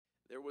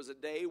There was a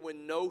day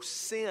when no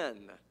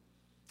sin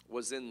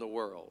was in the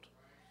world.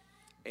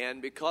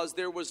 And because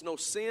there was no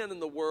sin in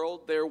the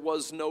world, there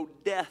was no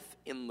death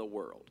in the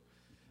world.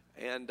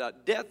 And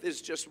death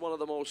is just one of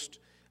the most,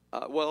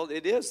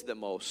 it is the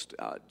most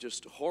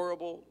just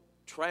horrible,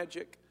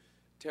 tragic,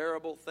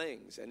 terrible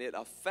things. And it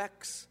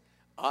affects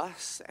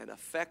us and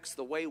affects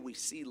the way we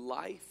see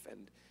life.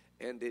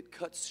 And it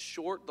cuts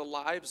short the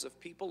lives of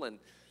people.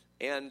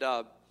 And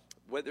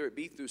whether it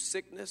be through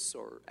sickness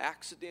or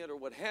accident or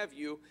what have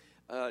you,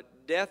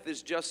 death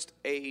is just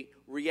a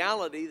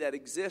reality that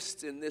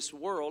exists in this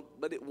world,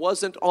 but it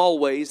wasn't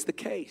always the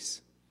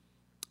case.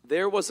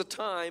 There was a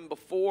time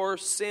before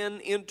sin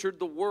entered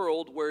the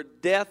world where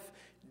death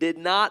did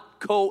not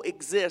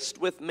coexist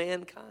with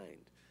mankind.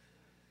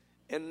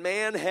 And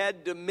man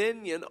had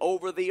dominion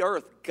over the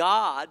earth.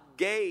 God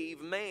gave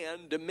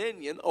man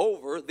dominion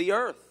over the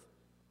earth.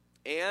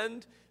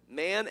 And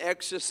man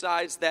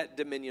exercised that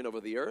dominion over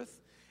the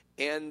earth.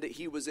 And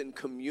he was in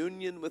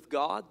communion with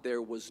God.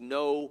 There was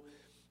no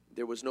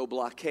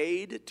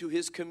blockade to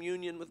his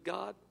communion with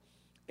God.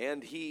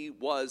 And he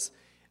was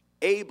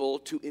able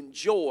to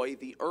enjoy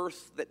the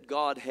earth that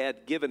God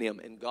had given him.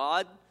 And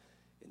God,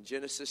 in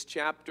Genesis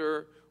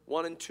chapter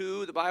 1 and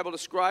 2, the Bible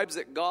describes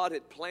that God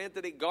had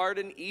planted a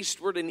garden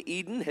eastward in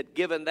Eden, had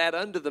given that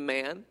unto the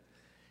man,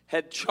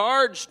 had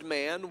charged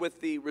man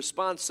with the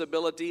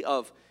responsibility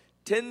of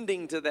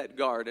tending to that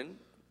garden,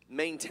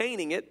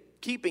 maintaining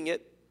it, keeping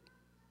it.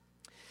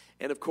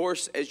 And of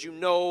course, as you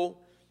know,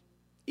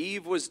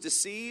 Eve was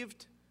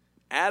deceived,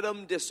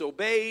 Adam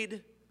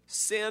disobeyed,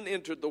 sin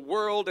entered the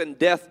world, and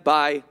death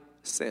by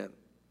sin.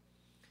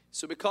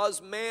 So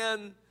because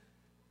man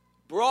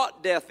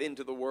brought death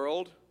into the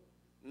world,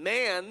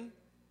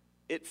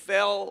 it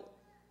fell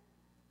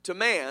to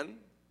man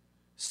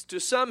to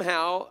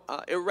somehow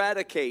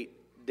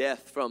eradicate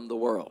death from the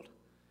world.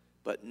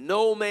 But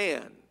no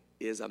man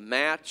is a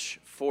match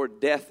for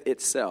death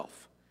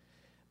itself.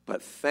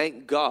 But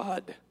thank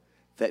God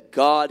that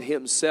God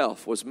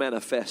himself was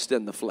manifest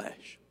in the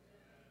flesh.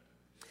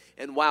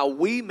 And while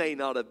we may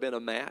not have been a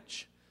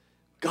match,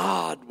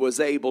 God was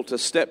able to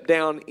step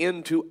down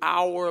into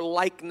our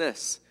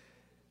likeness.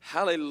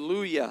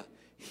 Hallelujah.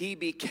 He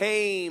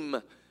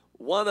became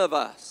one of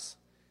us.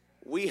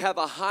 We have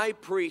a high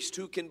priest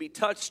who can be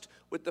touched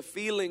with the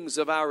feelings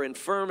of our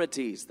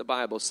infirmities, the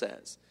Bible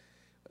says.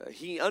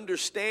 He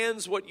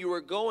understands what you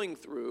are going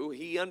through.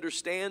 He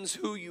understands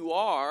who you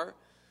are.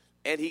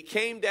 And he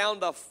came down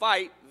to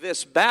fight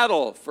this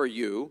battle for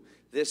you,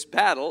 this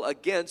battle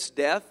against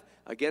death,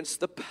 against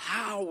the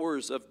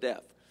powers of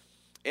death.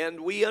 And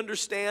we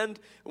understand,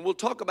 and we'll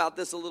talk about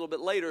this a little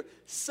bit later,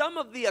 some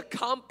of the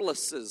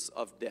accomplices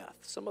of death,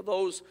 some of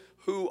those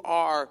who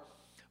are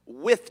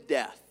with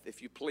death,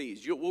 if you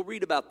please. We'll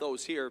read about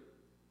those here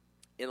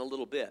in a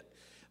little bit.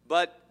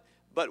 But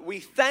we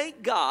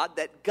thank God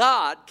that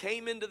God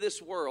came into this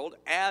world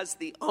as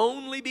the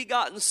only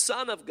begotten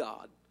Son of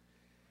God.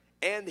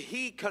 And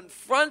he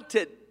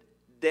confronted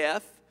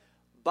death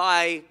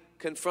by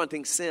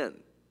confronting sin.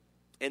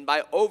 And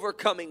by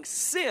overcoming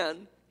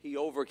sin, he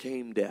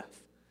overcame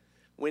death.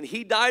 When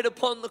he died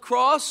upon the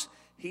cross,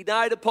 he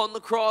died upon the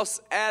cross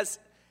as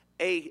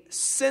a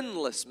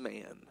sinless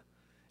man,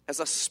 as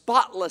a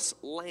spotless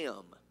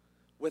lamb,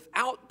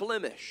 without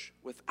blemish,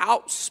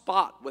 without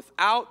spot,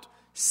 without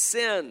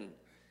sin.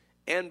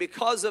 And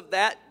because of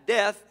that,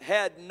 death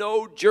had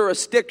no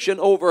jurisdiction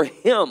over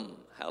him.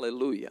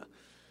 Hallelujah.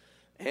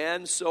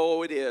 And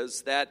so it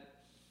is that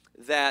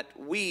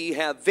we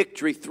have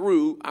victory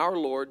through our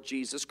Lord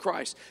Jesus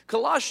Christ.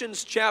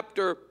 Colossians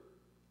chapter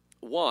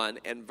 1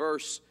 and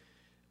verse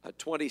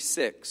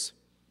 26.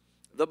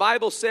 The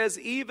Bible says,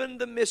 even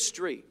the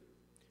mystery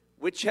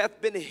which hath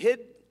been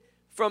hid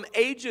from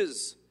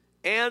ages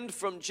and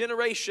from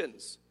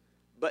generations,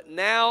 but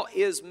now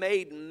is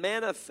made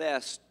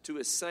manifest to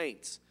his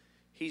saints.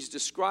 He's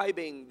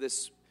describing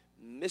this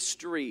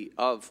mystery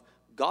of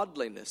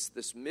godliness,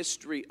 this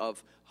mystery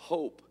of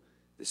hope,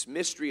 this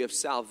mystery of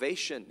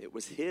salvation. It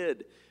was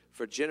hid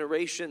for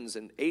generations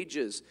and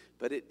ages,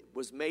 but it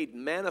was made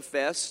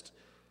manifest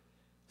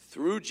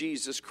through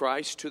Jesus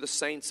Christ to the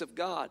saints of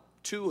God,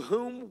 to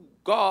whom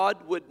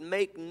God would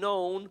make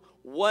known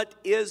what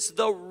is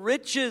the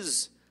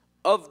riches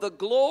of the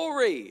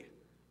glory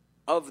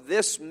of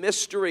this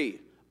mystery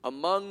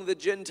among the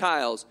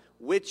Gentiles,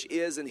 which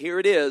is, and here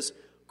it is,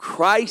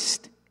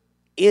 Christ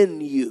in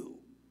you,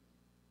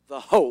 the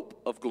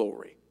hope of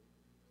glory.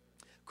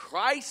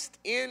 Christ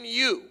in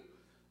you,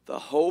 the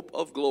hope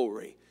of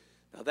glory.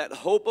 Now that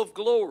hope of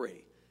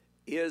glory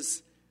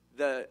is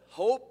the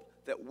hope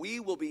that we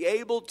will be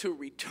able to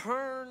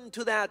return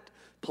to that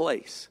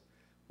place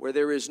where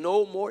there is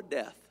no more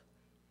death,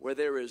 where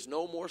there is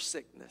no more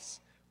sickness,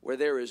 where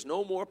there is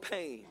no more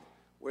pain,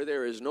 where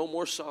there is no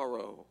more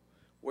sorrow,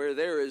 where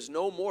there is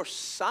no more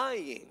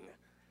sighing.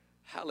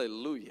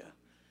 Hallelujah.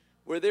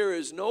 Where there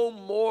is no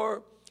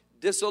more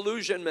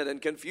disillusionment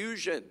and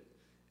confusion,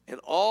 and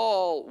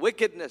all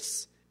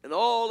wickedness and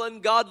all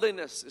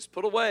ungodliness is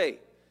put away.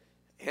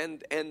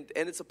 And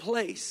it's a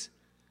place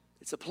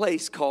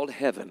called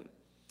heaven.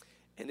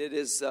 And it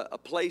is a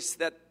place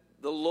that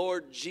the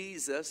Lord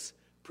Jesus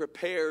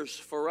prepares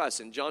for us.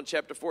 In John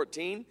chapter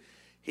 14,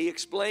 he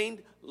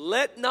explained,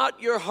 let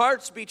not your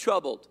hearts be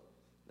troubled.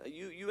 Now,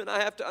 you and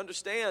I have to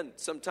understand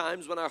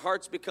sometimes when our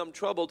hearts become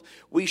troubled,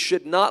 we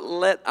should not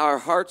let our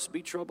hearts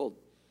be troubled.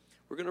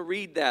 We're going to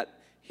read that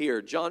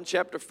here. John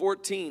chapter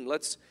 14.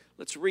 Let's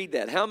read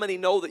that. How many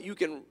know that you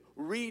can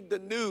read the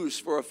news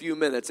for a few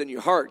minutes and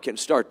your heart can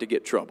start to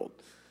get troubled?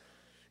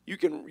 You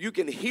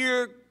can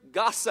hear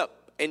gossip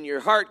and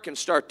your heart can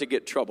start to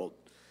get troubled.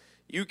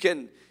 You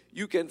can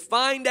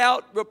find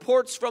out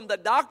reports from the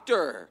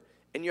doctor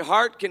and your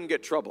heart can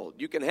get troubled.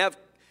 You can have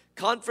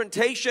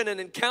confrontation and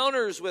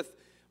encounters with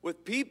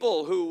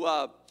people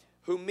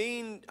who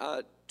mean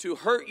to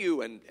hurt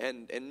you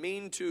and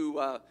mean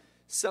to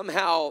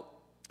somehow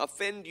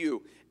offend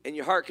you, and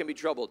your heart can be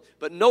troubled.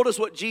 But notice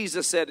what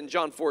Jesus said in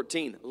John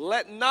 14.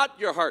 Let not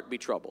your heart be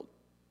troubled.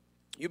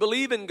 You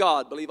believe in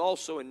God, believe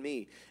also in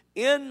me.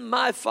 In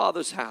my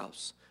Father's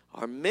house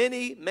are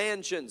many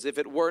mansions. If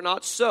it were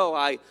not so,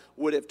 I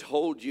would have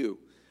told you.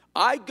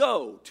 I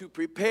go to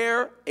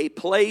prepare a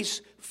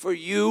place for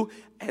you,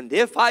 and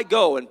if I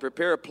go and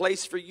prepare a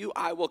place for you,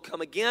 I will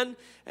come again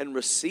and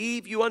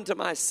receive you unto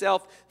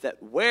myself,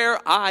 that where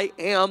I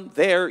am,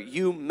 there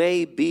you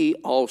may be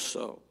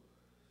also.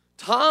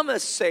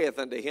 Thomas saith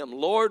unto him,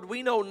 Lord,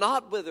 we know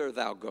not whither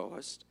thou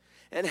goest,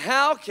 and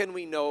how can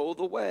we know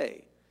the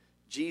way?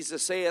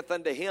 Jesus saith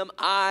unto him,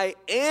 I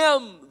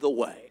am the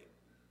way,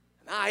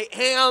 and I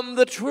am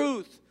the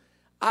truth,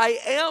 I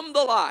am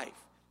the life.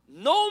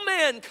 No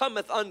man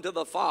cometh unto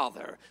the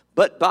Father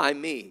but by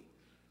me.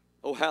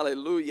 Oh,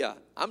 hallelujah.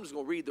 I'm just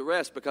going to read the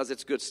rest because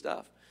it's good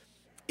stuff.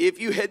 If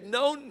you had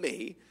known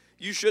me,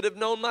 you should have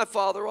known my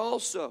Father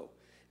also.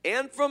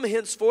 And from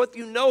henceforth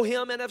you know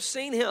him and have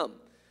seen him.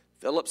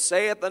 Philip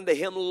saith unto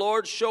him,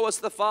 Lord, show us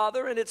the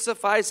Father, and it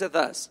sufficeth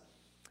us.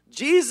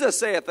 Jesus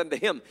saith unto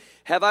him,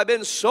 have I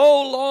been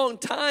so long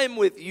time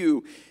with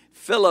you,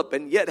 Philip,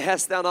 and yet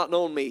hast thou not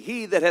known me?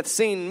 He that hath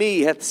seen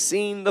me hath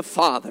seen the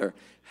Father.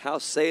 How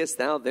sayest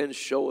thou then,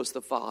 show us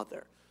the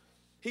Father?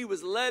 He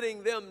was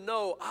letting them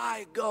know,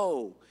 I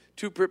go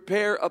to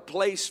prepare a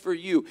place for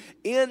you.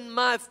 In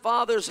my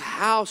Father's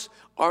house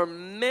are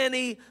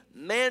many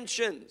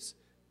mansions.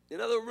 In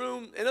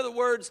other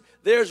words,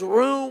 there's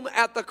room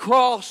at the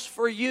cross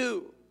for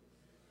you.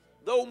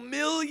 Though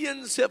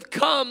millions have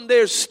come,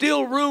 there's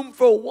still room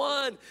for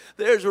one.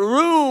 There's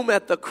room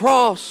at the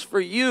cross for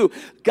you.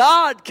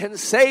 God can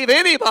save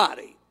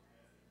anybody.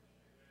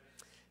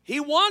 He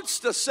wants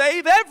to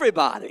save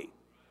everybody.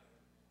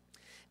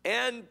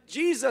 And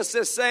Jesus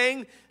is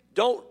saying,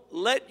 don't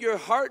let your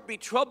heart be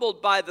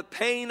troubled by the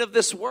pain of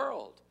this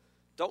world.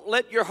 Don't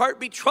let your heart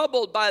be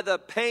troubled by the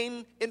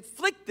pain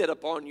inflicted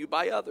upon you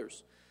by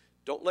others.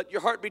 Don't let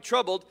your heart be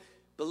troubled.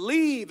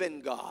 Believe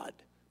in God.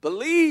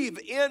 Believe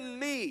in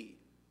me.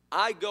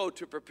 I go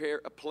to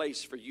prepare a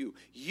place for you.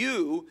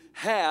 You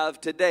have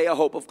today a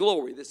hope of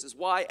glory. This is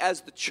why,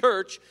 as the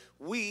church,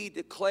 we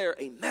declare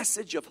a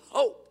message of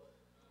hope.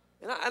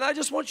 And I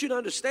just want you to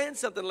understand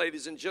something,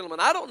 ladies and gentlemen.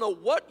 I don't know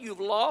what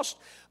you've lost,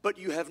 but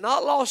you have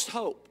not lost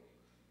hope.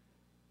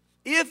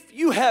 If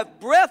you have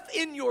breath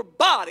in your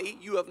body,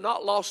 you have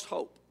not lost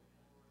hope.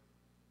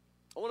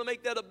 I want to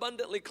make that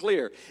abundantly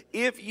clear.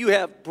 If you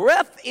have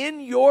breath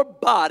in your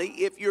body,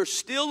 if you're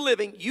still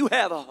living, you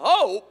have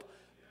hope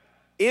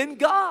in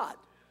God.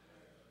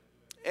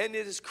 And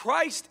it is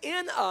Christ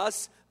in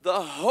us,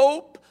 the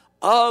hope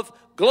of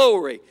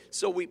glory.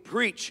 So we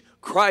preach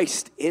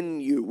Christ in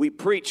you. We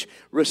preach,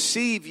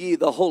 receive ye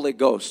the Holy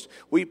Ghost.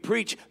 We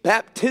preach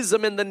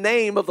baptism in the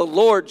name of the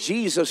Lord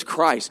Jesus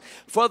Christ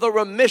for the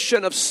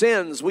remission of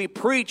sins. We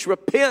preach,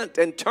 repent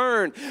and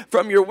turn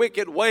from your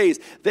wicked ways.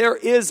 There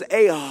is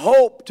a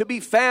hope to be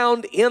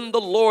found in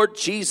the Lord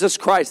Jesus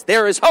Christ.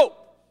 There is hope.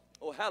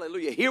 Oh,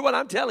 hallelujah. Hear what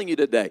I'm telling you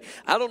today.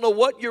 I don't know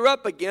what you're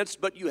up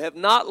against, but you have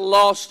not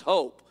lost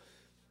hope.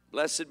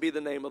 Blessed be the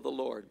name of the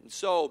Lord. And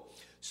so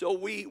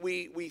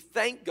we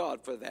thank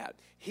God for that.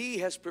 He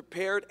has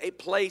prepared a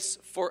place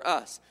for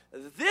us.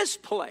 This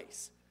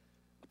place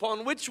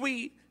upon which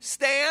we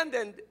stand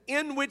and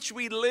in which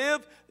we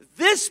live,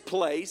 this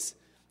place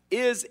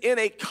is in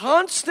a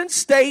constant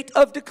state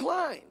of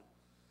decline.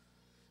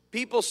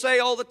 People say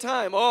all the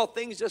time, oh,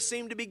 things just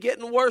seem to be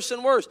getting worse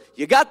and worse.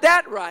 You got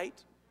that right.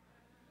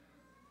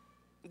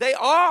 They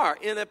are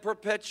in a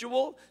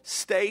perpetual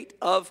state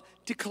of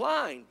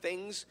decline.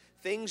 Things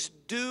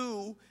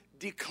do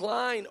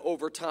decline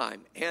over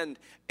time. And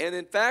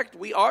in fact,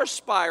 we are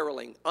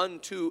spiraling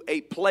unto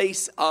a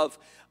place of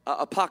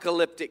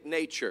apocalyptic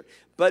nature.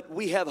 But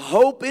we have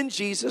hope in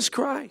Jesus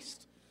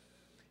Christ.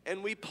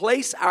 And we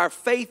place our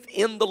faith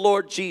in the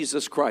Lord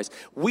Jesus Christ.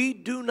 We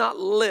do not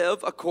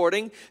live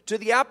according to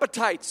the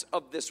appetites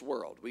of this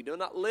world. We do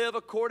not live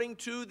according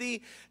to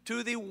the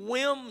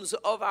whims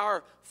of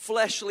our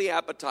fleshly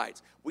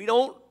appetites. We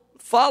don't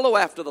follow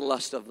after the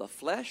lust of the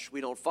flesh.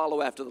 We don't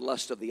follow after the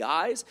lust of the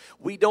eyes.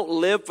 We don't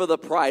live for the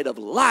pride of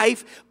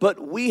life, but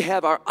we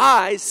have our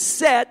eyes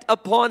set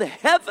upon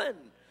heaven.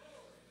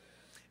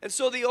 And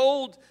so the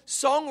old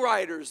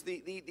songwriters,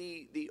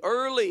 the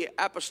early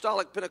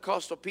apostolic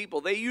Pentecostal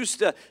people, they used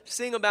to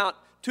sing about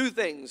two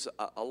things.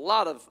 A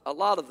lot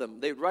of them.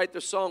 They'd write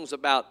their songs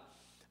about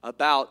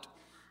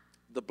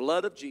the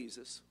blood of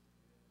Jesus,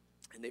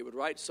 and they would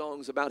write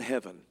songs about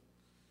heaven.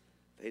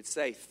 They'd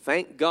say,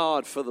 "Thank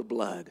God for the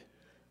blood.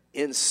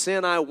 In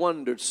sin I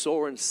wandered,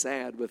 sore and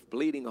sad, with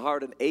bleeding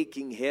heart and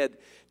aching head,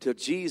 till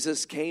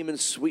Jesus came and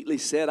sweetly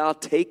said, I'll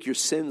take your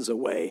sins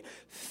away.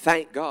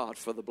 Thank God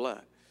for the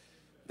blood."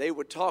 They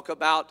would talk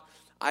about,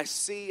 "I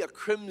see a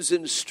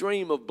crimson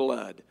stream of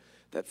blood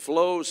that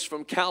flows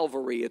from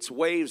Calvary. Its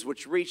waves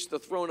which reach the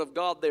throne of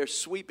God, they're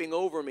sweeping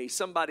over me."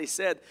 Somebody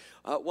said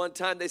one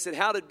time, they said,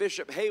 "How did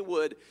Bishop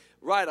Haywood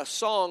write a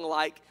song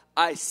like,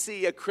 'I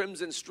see a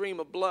crimson stream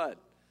of blood'?"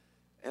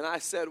 And I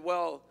said,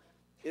 well,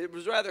 it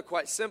was rather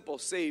quite simple.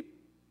 See,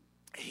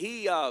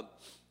 he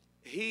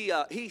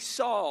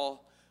saw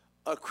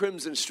a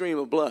crimson stream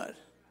of blood.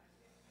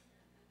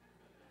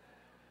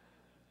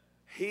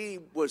 He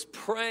was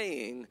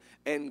praying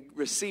and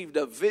received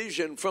a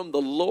vision from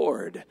the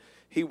Lord.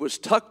 He was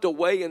tucked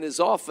away in his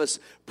office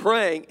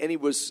praying, and he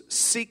was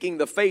seeking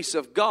the face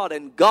of God,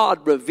 and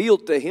God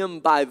revealed to him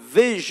by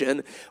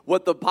vision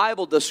what the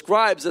Bible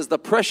describes as the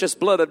precious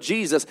blood of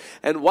Jesus.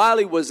 And while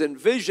he was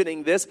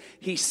envisioning this,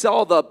 he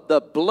saw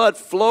the blood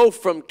flow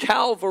from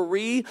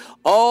Calvary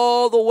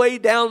all the way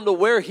down to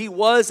where he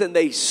was, and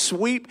they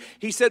sweep,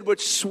 he said,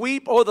 which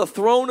sweep o'er the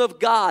throne of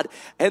God.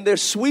 And they're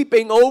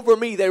sweeping over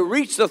me. They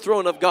reach the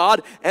throne of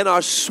God and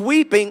are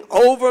sweeping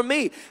over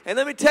me. And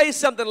let me tell you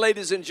something,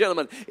 ladies and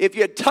gentlemen. If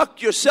you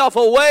tuck yourself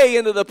away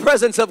into the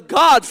presence of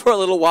God for a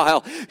little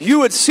while, you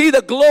would see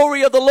the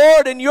glory of the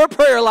Lord in your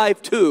prayer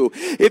life too.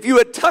 If you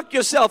would tuck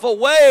yourself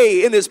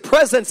away in His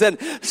presence and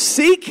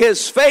seek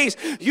His face,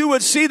 you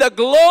would see the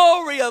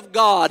glory of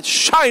God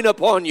shine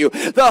upon you.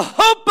 The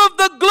hope of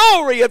the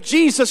glory of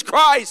Jesus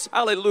Christ,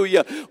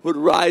 hallelujah, would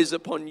rise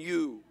upon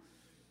you.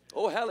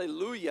 Oh,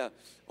 hallelujah.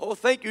 Oh,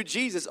 thank you,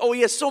 Jesus. Oh,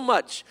 He has so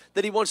much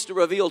that He wants to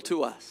reveal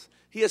to us.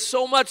 He has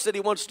so much that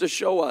He wants to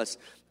show us.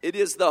 It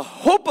is the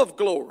hope of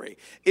glory.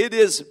 It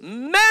is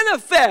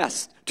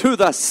manifest to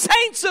the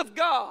saints of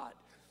God.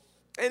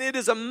 And it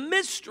is a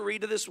mystery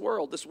to this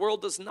world. This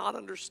world does not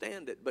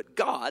understand it. But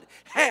God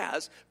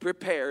has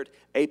prepared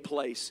a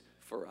place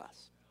for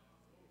us.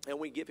 And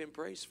we give Him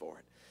praise for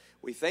it.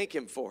 We thank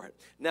Him for it.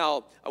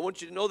 Now, I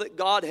want you to know that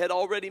God had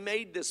already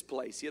made this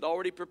place. He had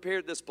already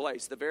prepared this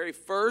place. The very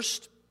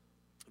first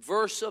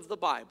verse of the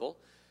Bible,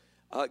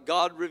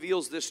 God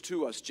reveals this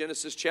to us.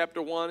 Genesis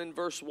chapter 1 and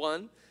verse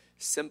 1.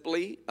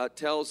 Simply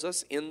tells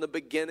us, in the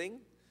beginning,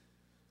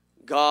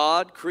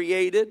 God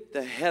created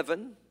the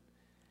heaven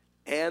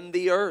and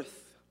the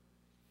earth.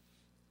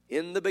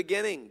 In the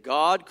beginning,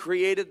 God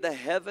created the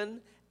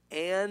heaven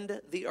and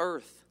the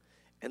earth.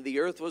 And the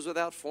earth was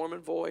without form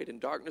and void,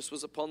 and darkness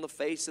was upon the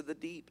face of the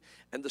deep.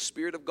 And the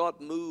Spirit of God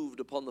moved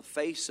upon the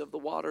face of the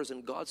waters.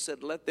 And God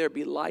said, "Let there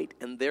be light,"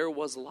 and there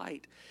was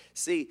light.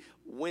 See,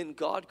 when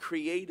God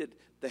created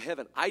the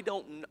heaven, I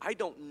don't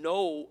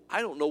know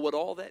what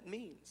all that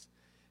means.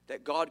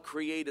 That God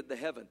created the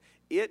heaven.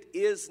 It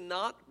is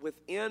not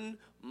within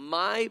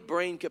my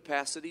brain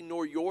capacity,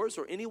 nor yours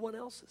or anyone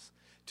else's,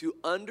 to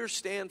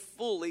understand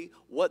fully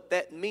what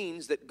that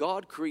means that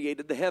God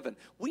created the heaven.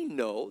 We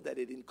know that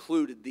it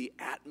included the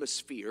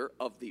atmosphere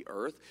of the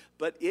earth,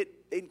 but it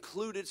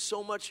included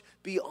so much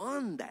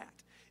beyond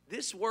that.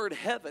 This word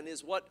heaven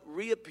is what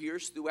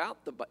reappears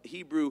throughout the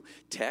Hebrew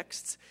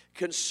texts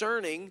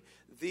concerning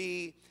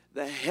the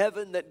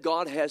heaven that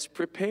God has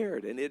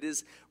prepared. And it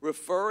is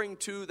referring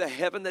to the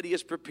heaven that He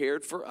has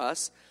prepared for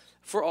us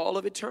for all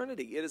of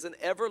eternity. It is an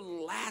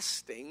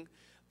everlasting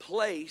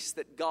place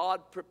that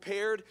God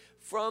prepared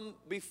from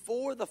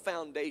before the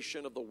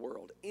foundation of the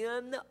world.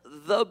 In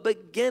the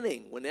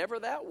beginning, whenever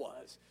that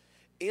was,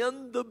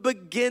 in the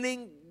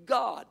beginning,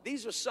 God.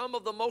 These are some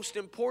of the most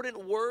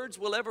important words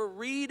we'll ever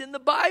read in the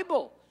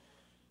Bible.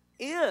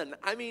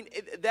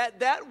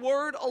 That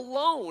word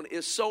alone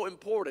is so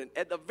important.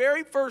 At the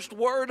very first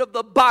word of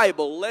the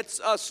Bible lets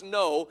us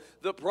know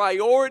the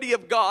priority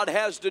of God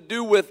has to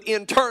do with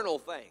internal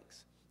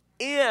things.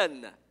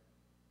 In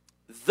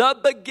the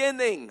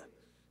beginning,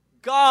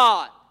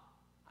 God.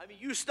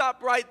 You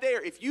stop right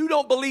there. If you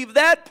don't believe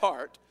that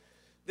part,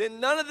 then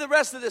none of the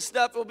rest of this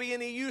stuff will be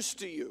any use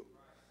to you.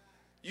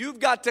 You've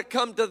got to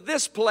come to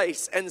this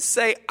place and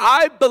say,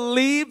 I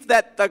believe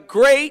that the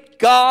great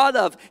God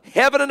of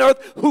heaven and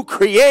earth, who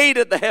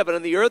created the heaven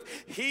and the earth,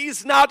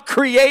 He's not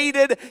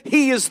created,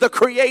 He is the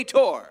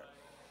creator.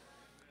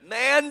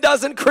 Man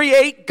doesn't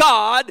create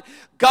God,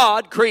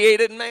 God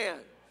created man.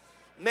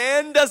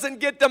 Man doesn't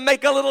get to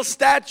make a little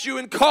statue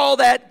and call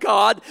that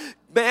God.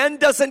 Man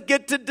doesn't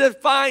get to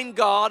define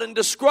God and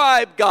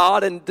describe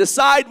God and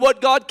decide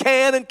what God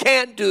can and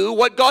can't do,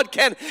 what God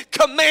can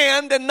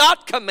command and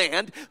not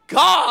command.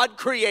 God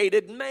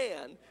created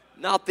man,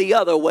 not the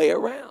other way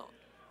around.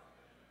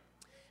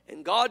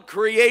 And God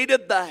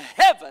created the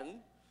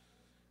heaven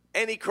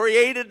and He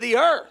created the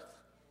earth.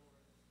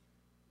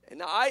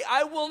 And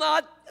I will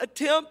not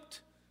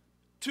attempt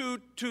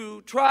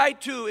to try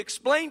to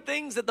explain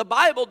things that the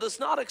Bible does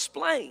not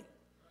explain.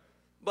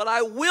 But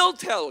I will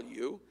tell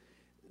you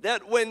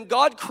that when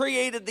God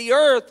created the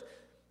earth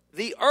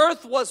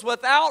was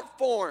without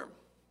form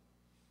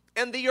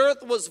and the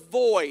earth was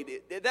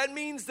void. That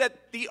means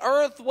that the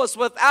earth was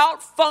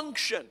without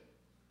function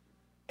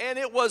and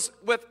it was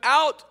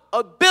without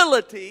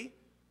ability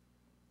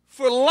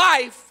for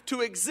life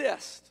to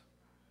exist.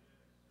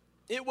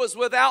 It was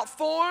without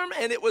form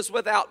and it was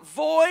without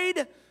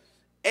void,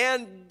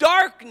 and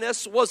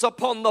darkness was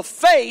upon the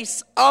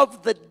face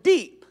of the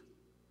deep.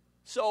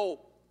 So,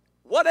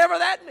 whatever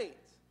that means.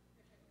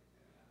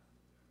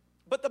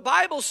 But the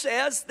Bible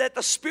says that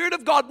the Spirit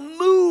of God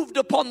moved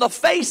upon the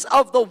face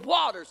of the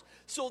waters.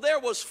 So there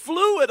was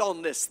fluid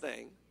on this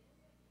thing.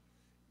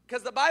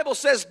 Because the Bible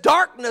says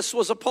darkness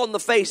was upon the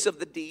face of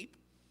the deep.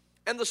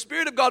 And the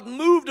Spirit of God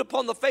moved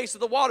upon the face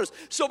of the waters.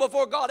 So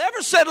before God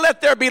ever said,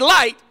 "Let there be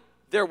light,"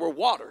 there were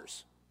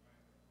waters.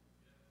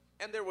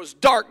 And there was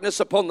darkness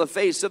upon the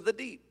face of the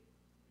deep.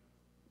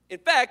 In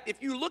fact,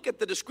 if you look at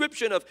the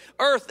description of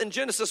earth in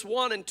Genesis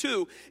 1 and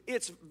 2,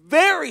 it's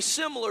very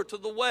similar to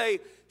the way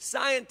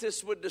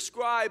scientists would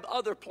describe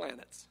other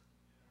planets.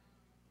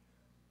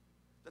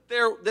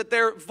 That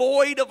they're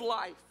void of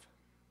life,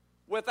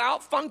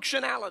 without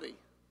functionality.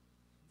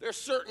 There are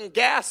certain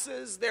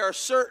gases, there are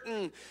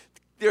certain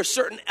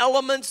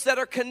elements that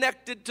are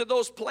connected to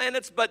those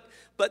planets, but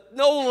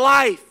no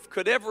life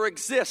could ever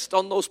exist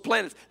on those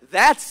planets.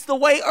 That's the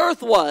way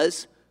earth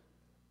was,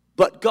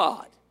 but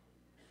God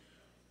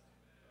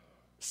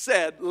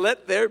said,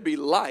 "Let there be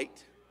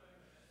light,"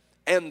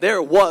 and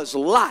there was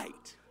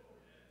light.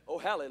 Oh,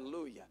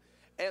 hallelujah.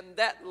 And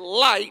that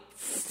light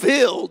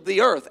filled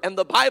the earth. And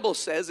the Bible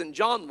says in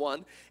John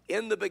 1,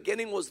 "In the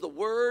beginning was the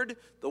Word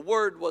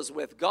was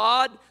with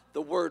God,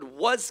 the Word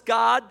was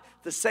God,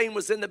 the same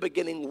was in the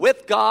beginning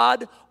with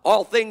God.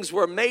 All things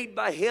were made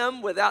by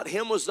Him, without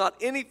Him was not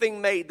anything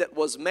made that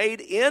was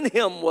made. In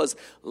Him was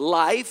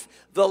life,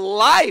 the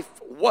life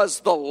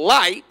was the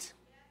light."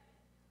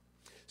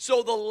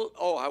 So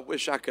I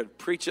wish I could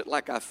preach it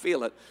like I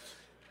feel it.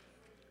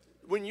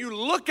 When you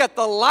look at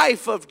the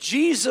life of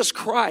Jesus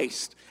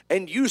Christ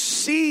and you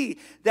see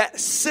that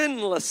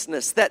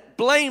sinlessness, that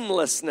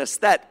blamelessness,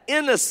 that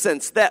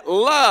innocence, that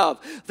love,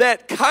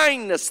 that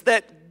kindness,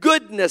 that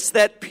goodness,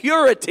 that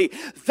purity,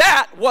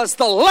 that was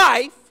the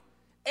life,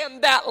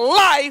 and that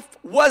life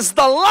was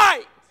the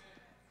light.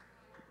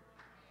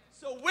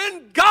 So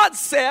when God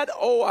said,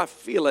 I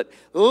feel it,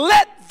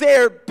 "Let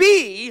there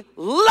be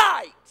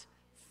light,"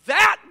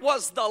 that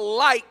was the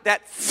light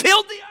that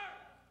filled the earth.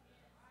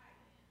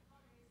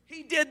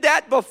 He did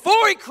that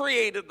before He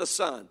created the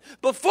sun,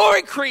 before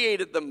He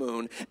created the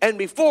moon, and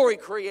before He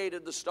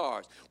created the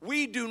stars.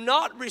 We do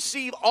not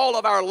receive all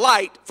of our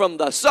light from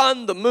the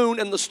sun, the moon,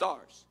 and the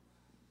stars.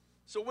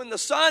 So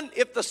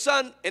if the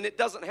sun, and it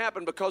doesn't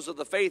happen because of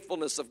the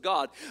faithfulness of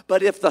God,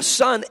 but if the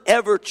sun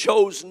ever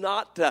chose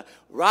not to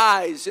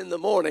rise in the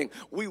morning,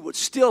 we would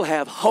still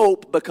have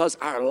hope because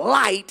our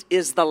light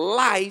is the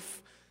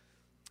life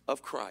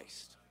of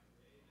Christ.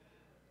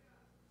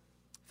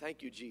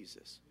 Thank you,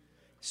 Jesus.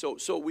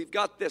 So we've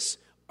got this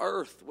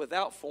earth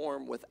without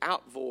form,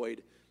 without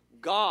void.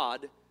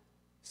 God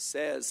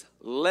says,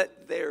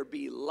 "Let there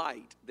be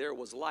light." There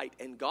was light.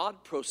 And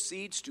God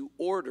proceeds to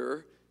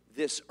order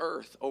this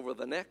earth over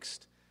the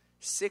next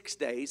 6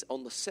 days.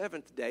 On the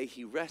seventh day,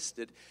 He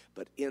rested.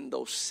 But in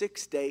those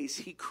 6 days,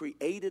 He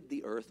created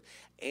the earth.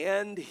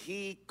 And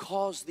He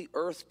caused the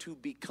earth to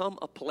become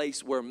a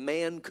place where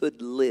man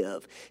could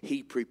live.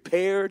 He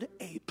prepared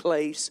a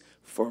place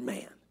for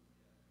man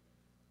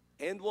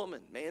and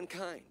woman,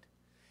 mankind,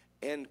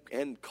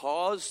 and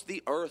caused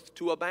the earth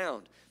to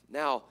abound.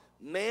 Now,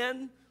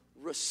 man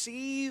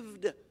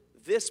received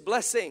this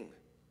blessing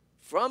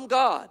from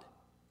God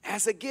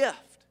as a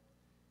gift,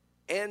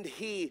 and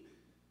he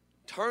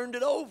turned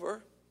it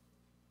over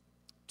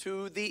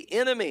to the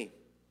enemy,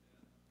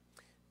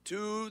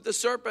 to the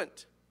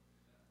serpent,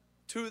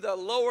 to the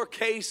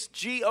lowercase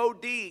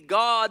G-O-D,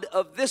 God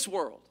of this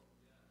world,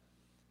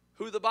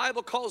 who the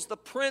Bible calls the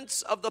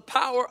prince of the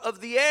power of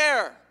the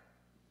air.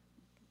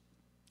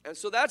 And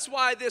so that's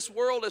why this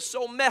world is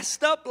so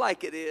messed up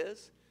like it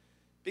is,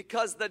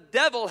 because the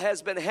devil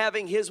has been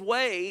having his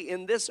way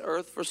in this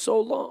earth for so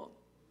long.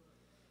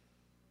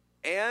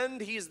 And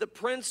he's the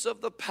prince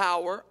of the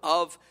power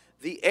of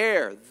the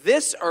air.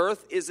 This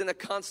earth is in a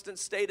constant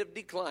state of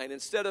decline.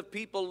 Instead of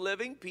people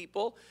living,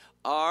 people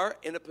are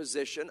in a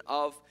position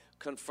of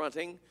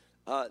confronting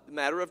the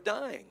matter of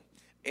dying.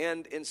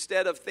 And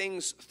instead of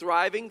things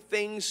thriving,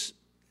 things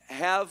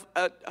have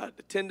a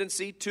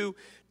tendency to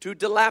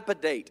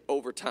dilapidate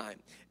over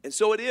time. And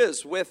so it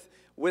is with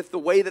the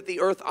way that the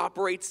earth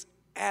operates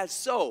as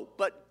so.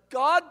 But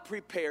God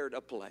prepared a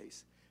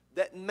place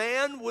that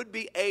man would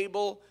be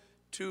able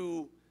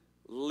to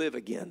live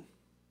again,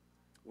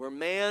 where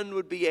man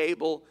would be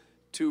able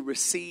to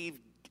receive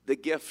the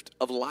gift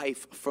of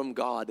life from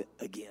God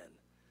again,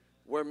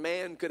 where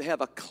man could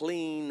have a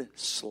clean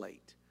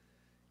slate.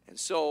 And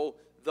so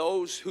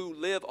those who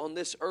live on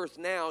this earth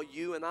now,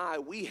 you and I,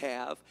 we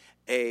have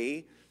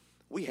a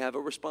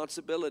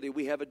responsibility.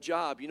 We have a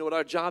job. You know what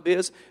our job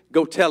is?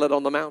 Go tell it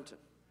on the mountain.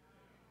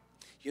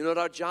 You know what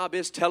our job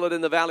is? Tell it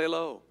in the valley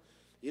low.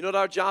 You know what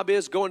our job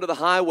is? Go into the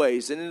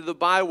highways and into the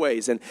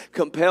byways and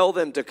compel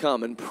them to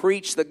come and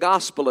preach the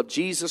gospel of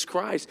Jesus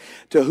Christ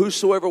to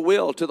whosoever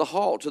will, to the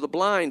halt, to the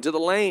blind, to the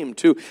lame,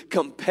 to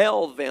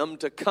compel them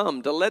to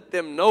come, to let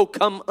them know,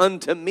 come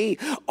unto me,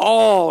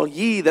 all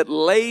ye that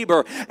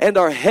labor and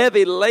are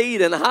heavy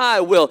laden,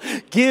 I will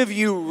give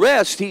you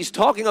rest. He's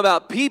talking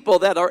about people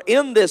that are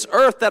in this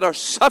earth that are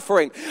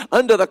suffering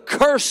under the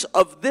curse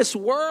of this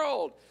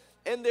world.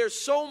 And there's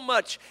so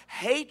much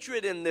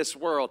hatred in this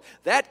world.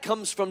 That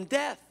comes from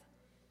death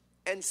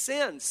and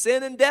sin.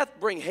 Sin and death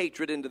bring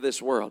hatred into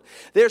this world.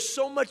 There's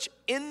so much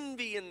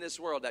envy in this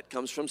world. That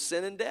comes from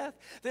sin and death.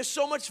 There's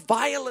so much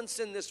violence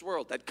in this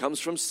world. That comes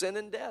from sin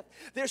and death.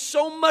 There's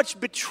so much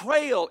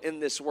betrayal in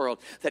this world.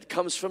 That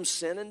comes from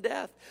sin and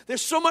death.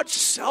 There's so much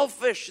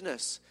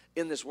selfishness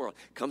in this world.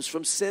 Comes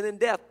from sin and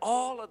death.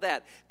 All of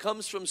that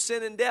comes from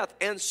sin and death.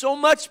 And so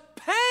much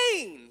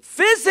pain,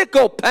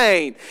 physical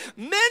pain,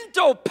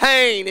 mental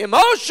pain,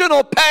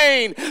 emotional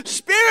pain,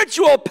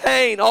 spiritual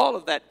pain, all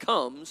of that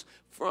comes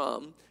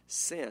from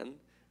sin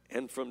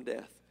and from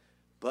death.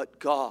 But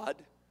God,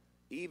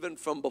 even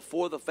from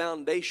before the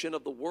foundation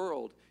of the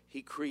world,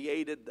 He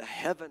created the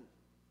heaven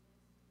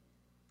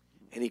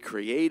and He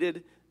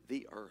created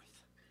the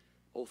earth.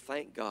 Oh,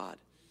 thank God.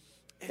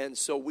 And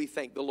so we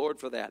thank the Lord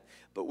for that.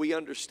 But we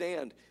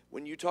understand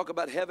when you talk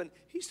about heaven,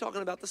 He's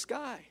talking about the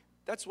sky.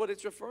 That's what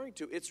it's referring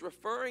to. It's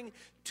referring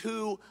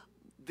to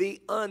the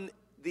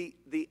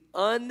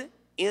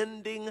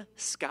unending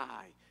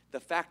sky. The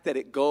fact that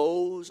it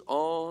goes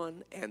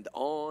on and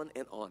on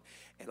and on.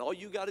 And all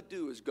you got to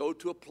do is go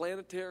to a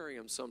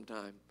planetarium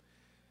sometime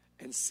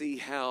and see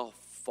how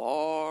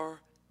far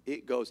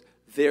it goes.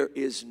 There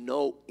is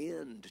no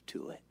end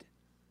to it.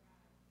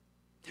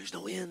 There's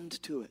no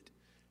end to it.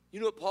 You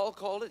know what Paul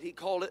called it? He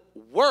called it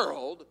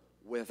world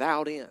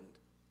without end.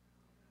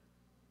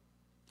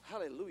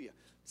 Hallelujah.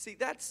 See,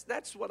 that's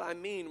what I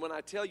mean when I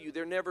tell you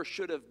there never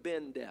should have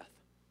been death.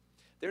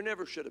 There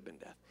never should have been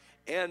death.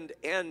 And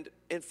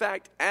in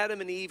fact, Adam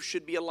and Eve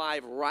should be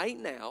alive right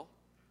now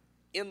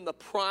in the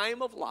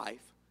prime of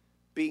life,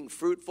 being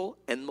fruitful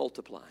and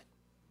multiplying.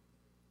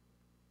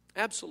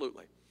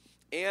 Absolutely.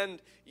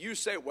 And you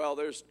say, well,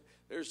 there's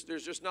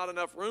just not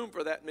enough room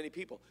for that many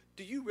people.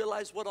 Do you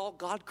realize what all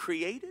God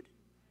created?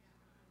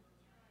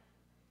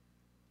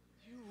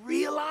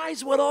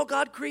 Realize what all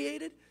God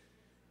created?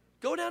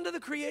 Go down to the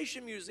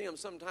Creation Museum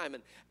sometime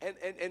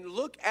and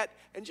look at,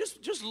 and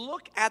just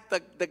look at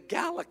the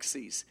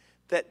galaxies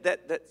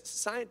that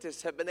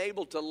scientists have been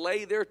able to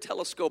lay their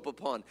telescope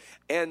upon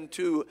and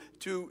to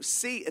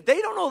see.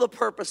 They don't know the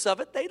purpose of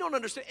it. They don't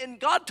understand. And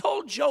God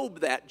told Job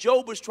that.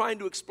 Job was trying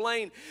to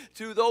explain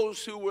to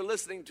those who were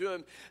listening to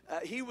him.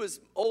 He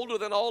was older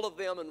than all of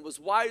them and was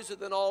wiser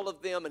than all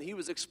of them. And he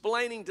was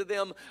explaining to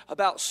them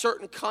about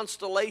certain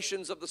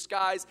constellations of the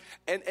skies.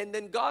 And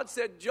then God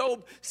said,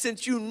 Job,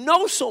 since you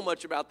know so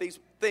much about these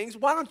things,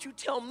 why don't you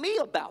tell me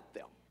about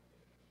them?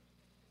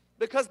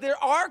 Because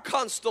there are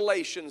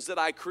constellations that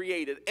I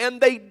created, and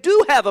they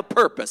do have a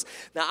purpose.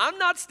 Now, I'm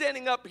not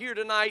standing up here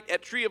tonight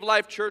at Tree of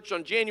Life Church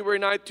on January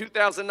 9th,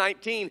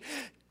 2019,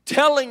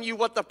 telling you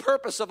what the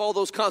purpose of all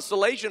those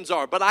constellations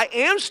are. But I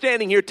am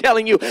standing here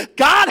telling you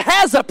God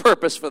has a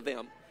purpose for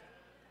them.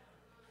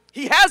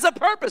 He has a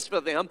purpose for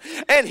them,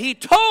 and He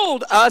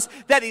told us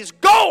that He's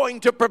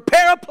going to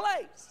prepare a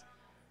place.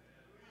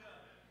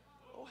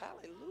 Oh,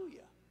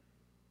 hallelujah.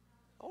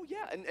 Oh,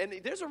 yeah, and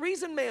there's a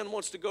reason man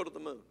wants to go to the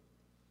moon.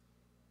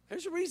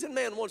 There's a reason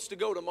man wants to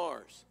go to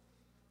Mars.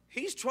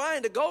 He's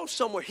trying to go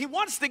somewhere. He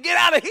wants to get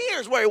out of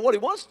here is what he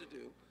wants to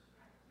do.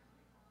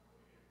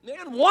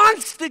 Man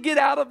wants to get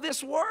out of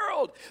this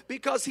world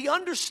because he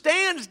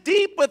understands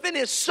deep within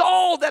his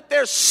soul that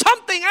there's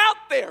something out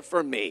there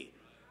for me.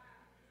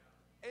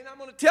 And I'm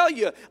going to tell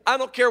you, I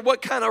don't care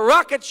what kind of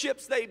rocket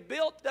ships they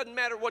built, doesn't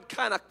matter what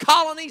kind of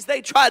colonies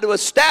they try to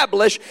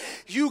establish,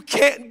 you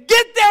can't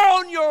get there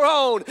on your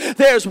own.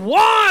 There's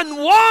one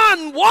way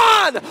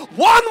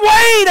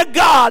to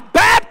God,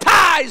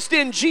 baptized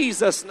in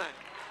Jesus' name.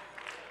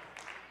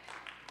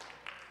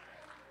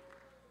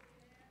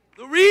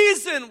 The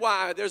reason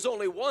why there's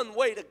only one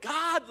way to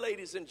God,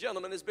 ladies and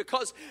gentlemen, is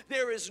because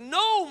there is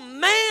no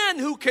man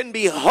who can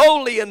be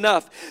holy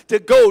enough to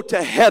go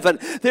to heaven.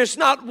 There's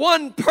not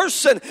one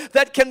person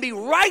that can be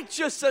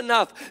righteous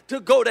enough to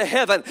go to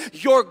heaven.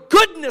 Your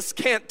goodness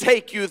can't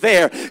take you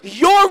there.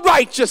 Your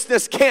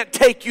righteousness can't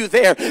take you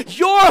there.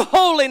 Your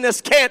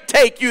holiness can't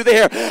take you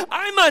there.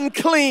 I'm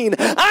unclean.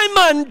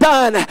 I'm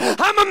undone.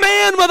 I'm a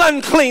man with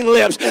unclean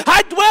lips.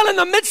 I dwell in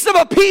the midst of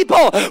a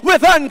people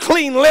with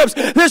unclean lips.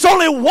 There's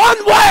only one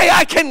way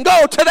I can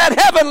go to that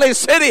heavenly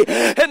city,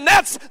 and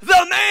that's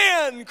the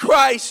man,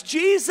 Christ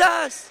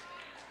Jesus.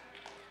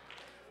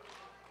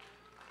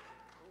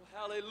 Oh,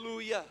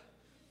 hallelujah.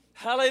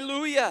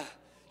 Hallelujah.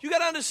 You got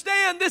to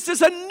understand, this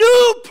is a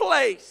new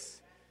place.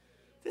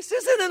 This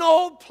isn't an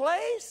old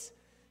place.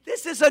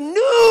 This is a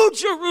new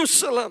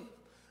Jerusalem.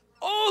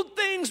 Old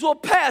things will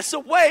pass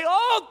away.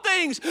 All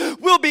things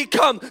will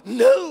become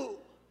new.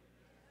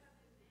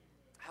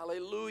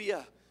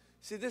 Hallelujah.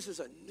 See, this is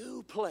a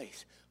new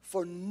place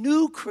for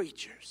new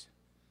creatures,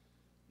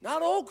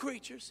 not old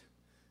creatures.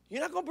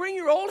 You're not going to bring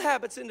your old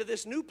habits into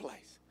this new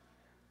place.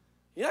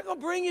 You're not going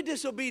to bring your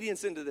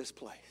disobedience into this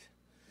place.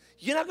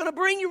 You're not going to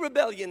bring your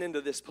rebellion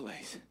into this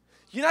place.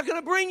 You're not going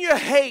to bring your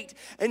hate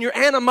and your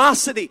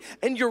animosity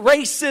and your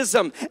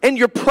racism and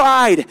your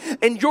pride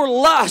and your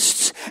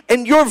lusts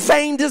and your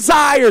vain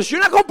desires.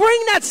 You're not going to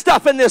bring that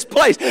stuff in this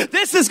place.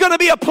 This is going to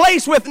be a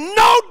place with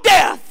no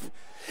death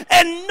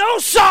and no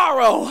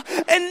sorrow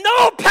and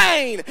no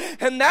pain.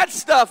 And that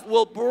stuff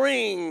will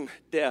bring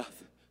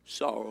death,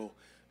 sorrow,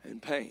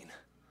 and pain.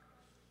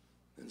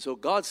 And so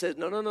God says,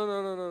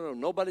 no.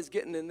 Nobody's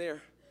getting in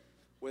there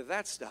with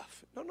that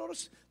stuff. No,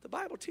 notice the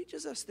Bible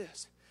teaches us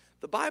this.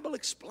 The Bible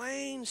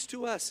explains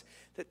to us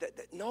that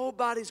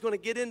nobody's going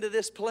to get into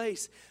this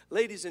place,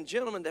 ladies and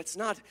gentlemen, that's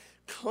not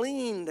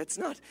clean, that's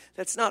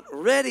not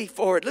ready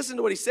for it. Listen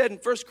to what he said in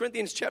 1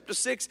 Corinthians chapter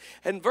 6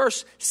 and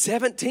verse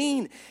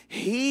 17.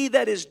 He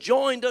that is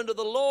joined unto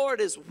the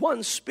Lord is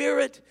one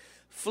spirit.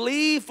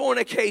 Flee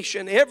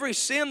fornication. Every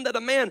sin that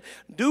a man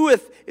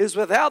doeth is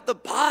without the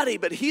body,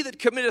 but he that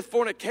committeth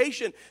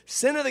fornication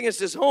sinneth against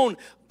his own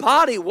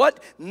body.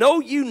 What? Know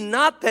you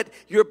not that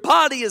your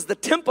body is the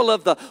temple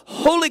of the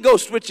Holy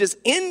Ghost which is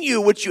in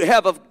you, which you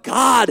have of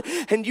God,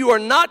 and you are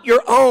not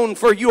your own,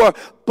 for you are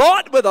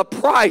bought with a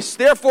price.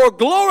 Therefore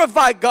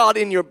glorify God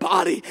in your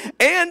body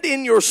and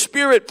in your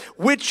spirit,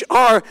 which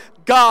are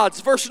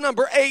God's. Verse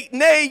number 8,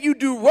 nay, you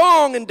do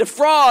wrong and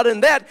defraud,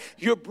 and that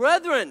your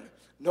brethren,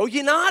 know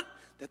ye not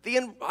that the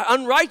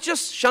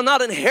unrighteous shall not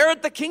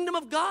inherit the kingdom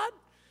of God?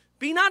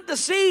 Be not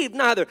deceived,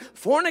 neither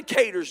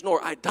fornicators,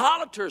 nor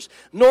idolaters,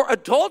 nor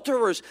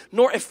adulterers,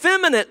 nor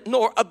effeminate,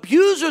 nor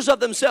abusers of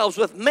themselves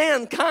with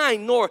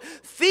mankind, nor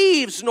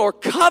thieves, nor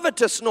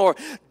covetous, nor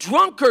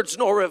drunkards,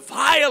 nor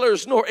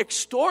revilers, nor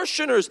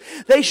extortioners.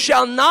 They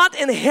shall not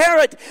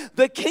inherit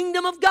the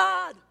kingdom of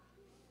God.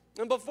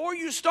 And before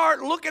you start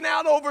looking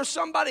out over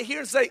somebody here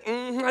and say,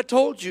 I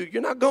told you,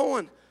 you're not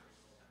going.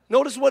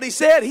 Notice what he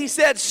said. He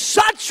said,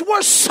 such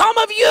were some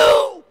of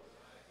you.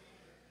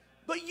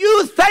 But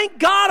you, thank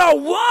God, are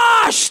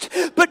washed.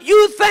 But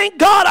you, thank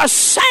God, are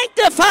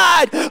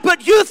sanctified.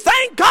 But you,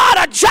 thank God,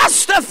 are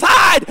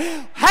justified.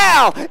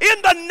 How? In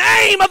the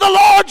name of the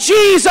Lord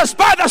Jesus,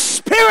 by the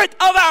Spirit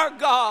of our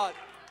God.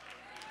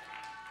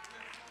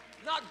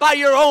 Not by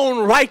your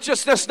own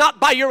righteousness, not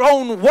by your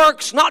own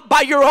works, not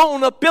by your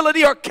own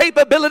ability or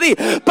capability,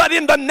 but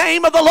in the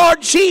name of the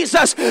Lord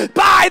Jesus,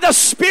 by the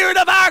Spirit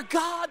of our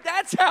God.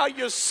 That's how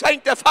you're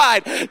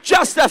sanctified,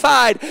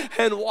 justified,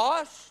 and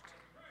washed.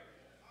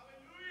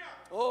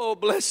 Oh,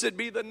 blessed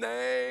be the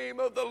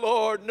name of the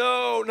Lord.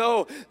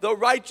 No. The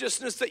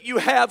righteousness that you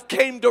have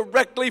came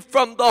directly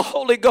from the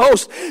Holy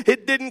Ghost.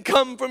 It didn't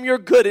come from your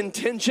good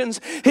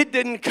intentions. It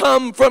didn't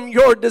come from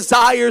your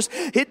desires.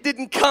 It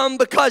didn't come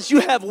because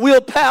you have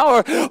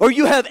willpower or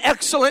you have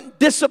excellent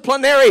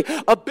disciplinary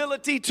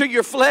ability to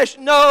your flesh.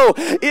 No,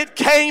 it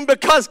came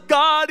because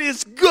God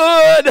is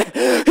good.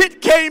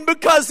 It came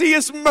because He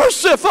is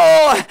merciful.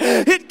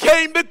 It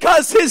came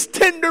because His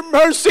tender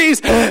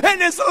mercies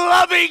and His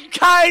loving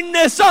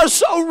kindness are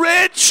so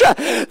rich.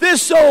 They're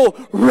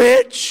so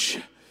rich.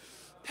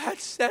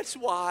 That's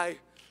why.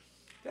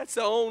 That's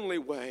the only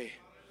way.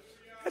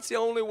 That's the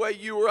only way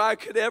you or I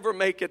could ever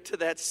make it to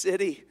that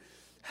city.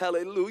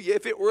 Hallelujah.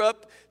 If it were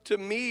up to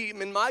me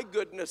and my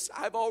goodness,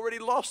 I've already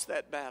lost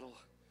that battle.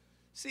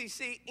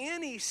 See,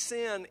 any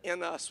sin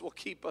in us will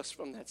keep us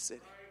from that city.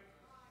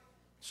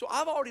 So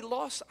I've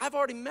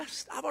already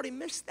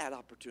missed that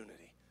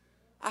opportunity.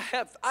 I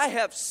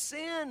have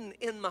sin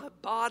in my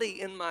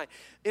body,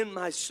 in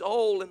my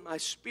soul, in my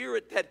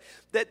spirit,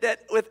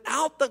 that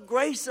without the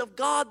grace of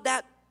God,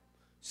 that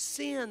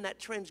sin, that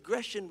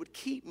transgression would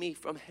keep me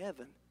from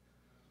heaven.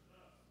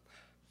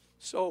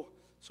 So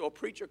a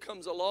preacher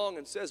comes along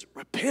and says,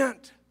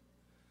 repent.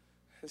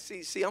 And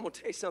see, I'm going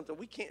to tell you something.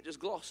 We can't just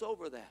gloss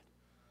over that.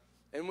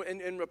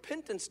 And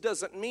repentance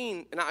doesn't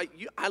mean, and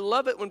I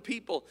love it when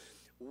people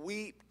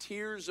weep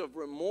tears of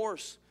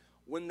remorse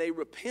when they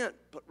repent,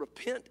 but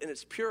repent in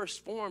its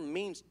purest form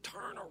means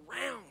turn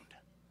around.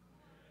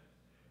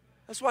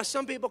 That's why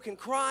some people can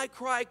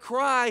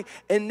cry,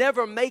 and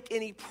never make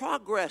any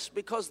progress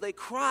because they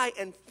cry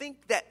and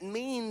think that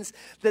means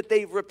that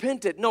they've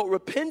repented. No,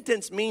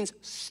 repentance means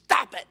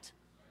stop it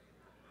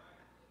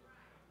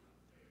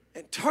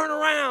and turn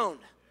around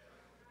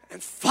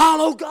and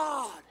follow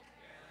God.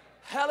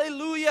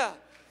 Hallelujah.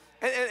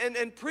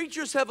 And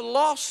preachers have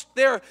lost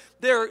their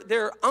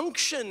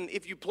unction,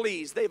 if you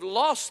please. They've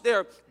lost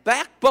their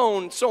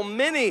backbone, so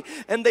many,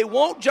 and they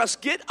won't just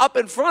get up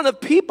in front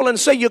of people and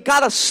say, you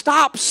got to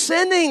stop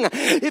sinning.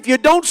 If you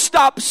don't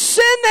stop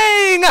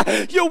sinning,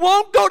 you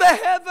won't go to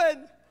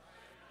heaven.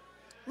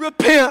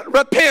 Repent,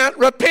 repent,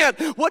 repent.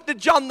 What did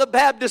John the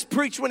Baptist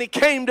preach when he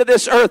came to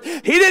this earth?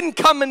 He didn't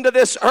come into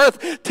this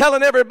earth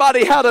telling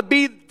everybody how to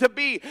be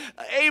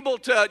able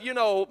to,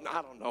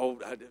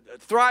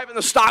 thrive in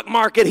the stock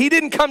market. He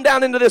didn't come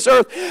down into this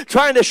earth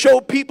trying to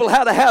show people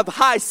how to have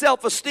high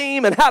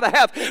self-esteem and how to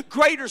have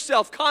greater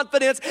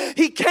self-confidence.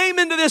 He came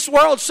into this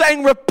world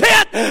saying,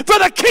 repent, for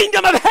the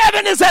kingdom of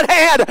heaven is at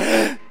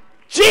hand.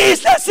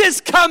 Jesus is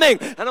coming.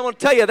 And I want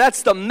to tell you,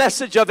 that's the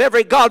message of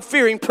every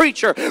God-fearing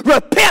preacher.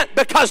 Repent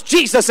because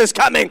Jesus is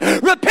coming.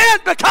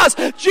 Repent because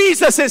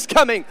Jesus is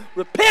coming.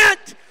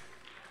 Repent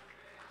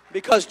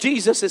because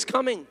Jesus is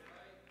coming.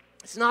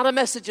 It's not a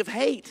message of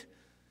hate.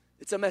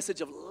 It's a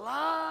message of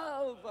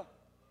love.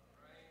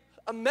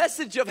 A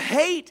message of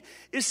hate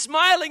is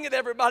smiling at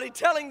everybody,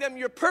 telling them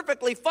you're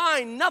perfectly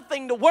fine,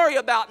 nothing to worry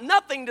about,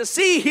 nothing to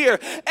see here,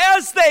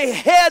 as they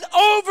head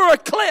over a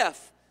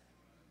cliff.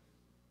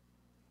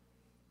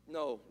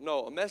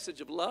 No, a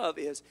message of love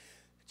is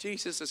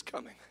Jesus is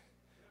coming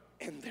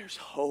and there's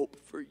hope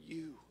for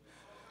you.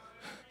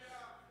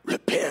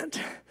 Repent,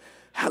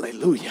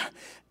 hallelujah,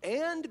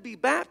 and be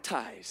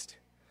baptized,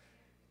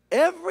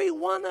 every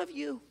one of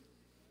you.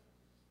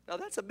 Now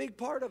that's a big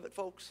part of it,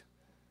 folks.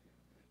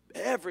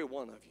 Every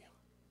one of you.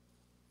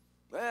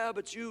 Well,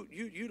 but you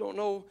don't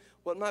know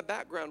what my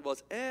background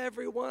was.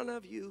 Every one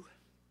of you.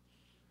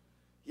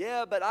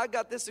 Yeah, but I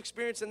got this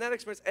experience and that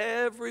experience.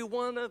 Every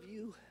one of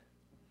you.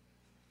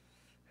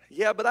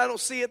 Yeah, but I don't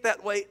see it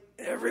that way.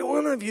 Every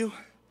one of you.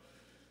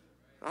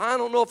 I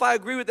don't know if I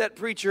agree with that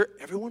preacher.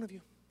 Every one of you.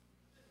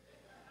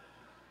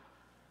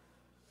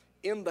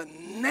 In the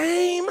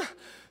name.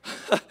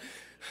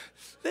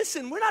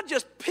 Listen, we're not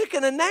just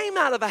picking a name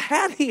out of a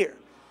hat here.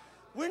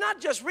 We're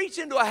not just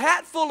reaching into a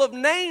hat full of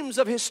names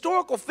of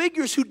historical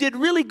figures who did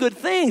really good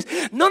things.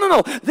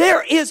 No.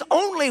 There is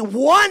only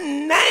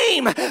one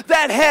name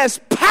that has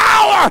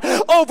power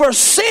over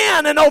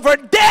sin and over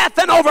death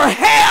and over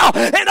hell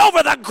and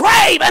over the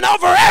grave and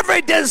over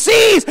every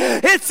disease.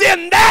 It's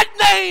in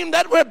that name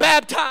that we're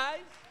baptized.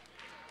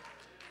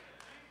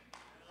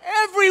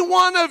 Every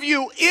one of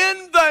you,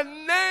 in the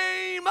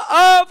name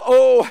of,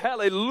 oh,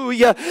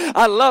 hallelujah.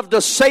 I love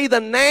to say the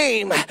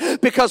name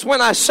because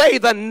when I say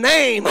the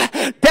name,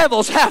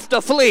 devils have to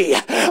flee.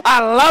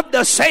 I love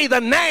to say the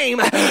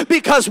name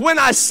because when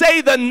I say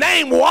the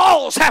name,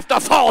 walls have to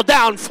fall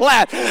down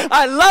flat.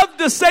 I love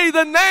to say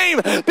the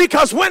name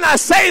because when I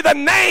say the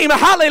name,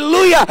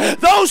 hallelujah,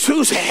 those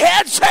whose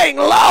heads hang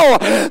low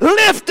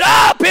lift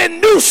up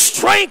in new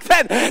strength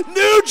and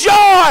new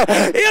joy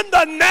in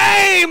the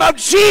name of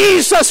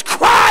Jesus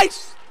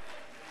Christ.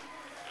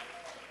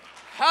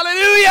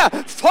 Hallelujah.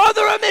 For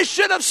the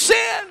remission of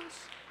sins.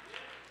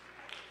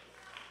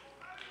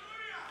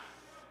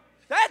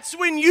 That's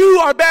when you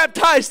are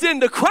baptized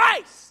into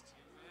Christ.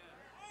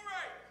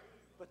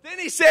 But then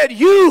he said,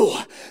 you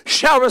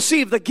shall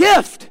receive the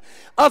gift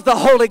of the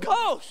Holy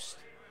Ghost.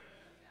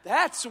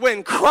 That's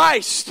when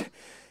Christ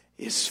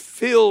is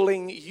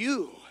filling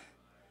you.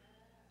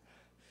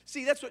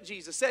 See, that's what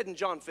Jesus said in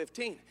John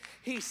 15.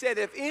 He said,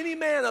 if any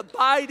man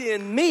abide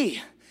in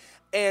me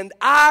and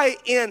I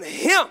in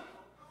him.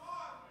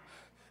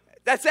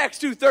 That's Acts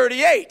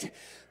 2:38.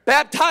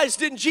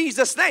 Baptized in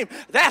Jesus' name.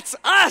 That's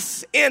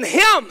us in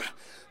him.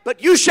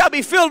 But you shall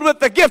be filled with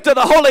the gift of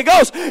the Holy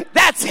Ghost.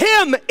 That's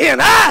him in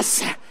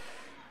us.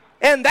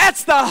 And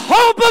that's the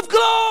hope of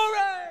glory.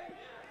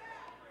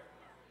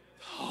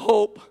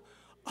 Hope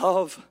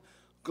of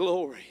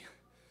glory.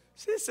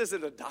 See, this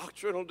isn't a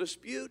doctrinal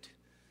dispute.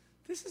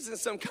 This isn't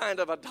some kind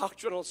of a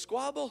doctrinal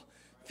squabble.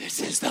 This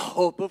is the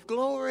hope of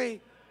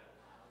glory.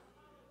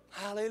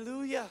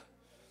 Hallelujah.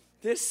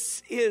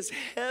 This is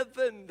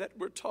heaven that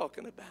we're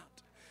talking about.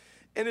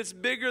 And it's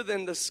bigger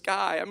than the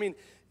sky. I mean,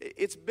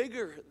 it's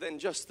bigger than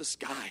just the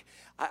sky.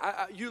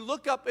 You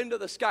look up into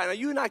the sky. Now,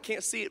 you and I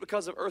can't see it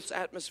because of Earth's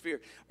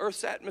atmosphere.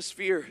 Earth's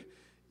atmosphere,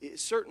 it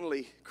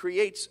certainly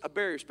creates a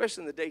barrier,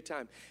 especially in the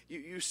daytime.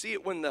 You see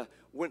it when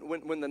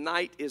the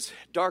night is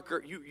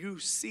darker. You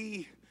see,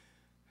 you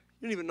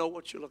don't even know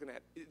what you're looking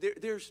at.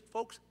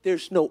 Folks,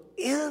 there's no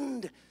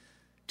end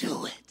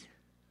to it.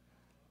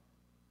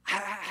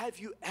 Have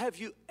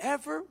you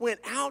ever went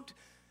out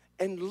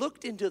and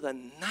looked into the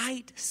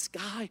night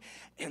sky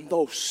and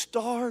those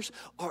stars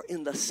are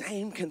in the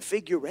same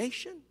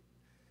configuration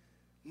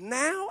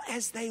now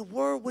as they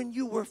were when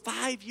you were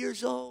 5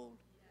 years old?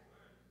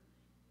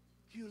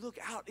 You look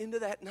out into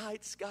that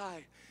night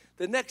sky.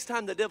 The next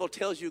time the devil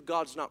tells you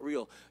God's not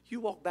real, you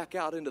walk back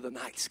out into the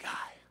night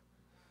sky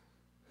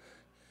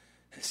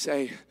and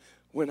say,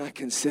 when I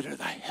consider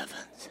thy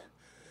heavens,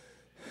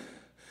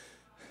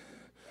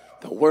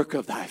 the work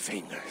of thy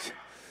fingers,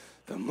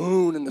 the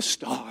moon and the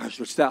stars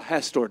which thou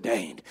hast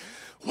ordained.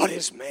 What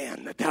is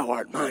man that thou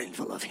art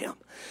mindful of him?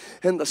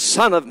 And the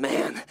Son of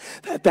Man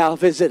that thou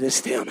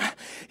visitest him.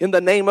 In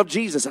the name of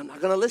Jesus, I'm not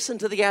going to listen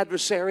to the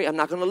adversary. I'm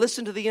not going to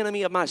listen to the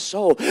enemy of my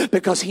soul,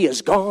 because he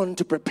has gone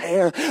to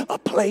prepare a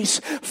place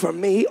for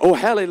me. Oh,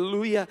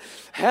 hallelujah.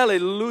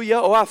 Hallelujah.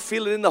 Oh, I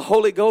feel it in the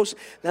Holy Ghost.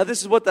 Now,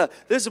 this is what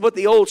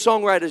the old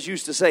songwriters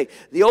used to say.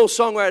 The old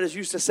songwriters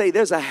used to say,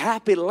 there's a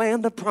happy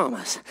land of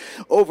promise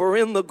over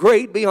in the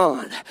great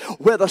beyond,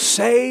 where the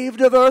saved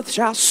of earth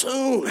shall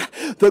soon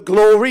the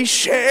glory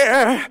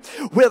share,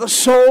 where the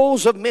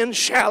souls of men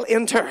shall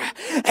enter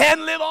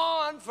and live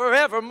on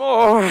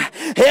forevermore.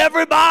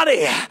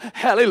 Everybody,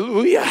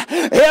 hallelujah.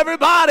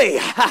 Everybody,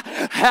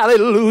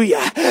 hallelujah.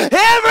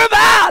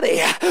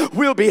 Everybody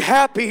will be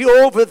happy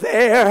over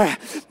there.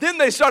 Then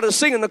they started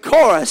singing the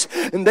chorus,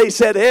 and they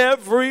said,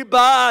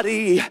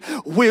 everybody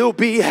will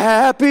be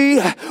happy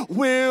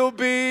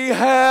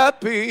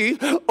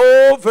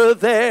over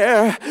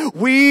there.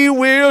 We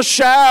will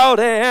shout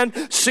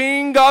and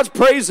sing God's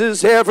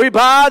praises.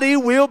 Everybody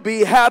will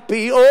be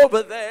happy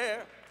over there.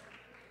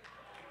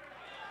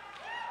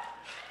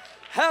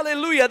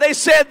 Hallelujah. They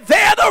said,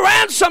 they're the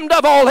ransomed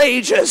of all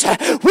ages.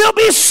 We'll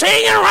be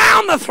singing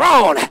around the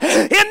throne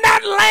in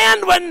that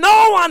land where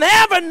no one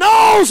ever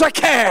knows a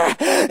care.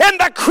 And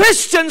the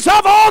Christians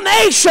of all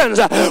nations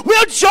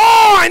will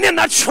join in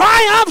the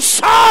triumph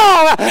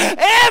song.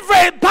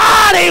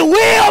 Everybody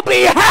will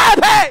be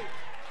happy.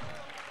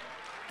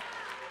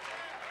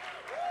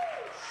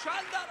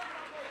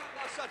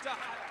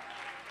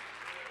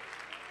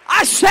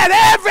 I said,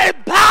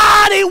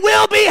 everybody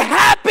will be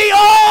happy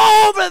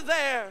over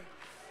there.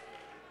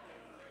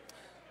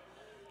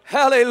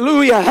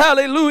 Hallelujah,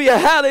 hallelujah,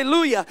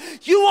 hallelujah.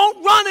 You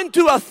won't run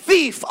into a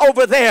thief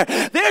over there.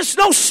 There's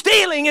no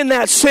stealing in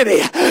that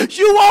city.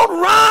 You won't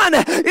run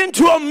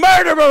into a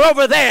murderer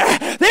over there.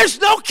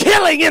 There's no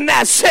killing in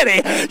that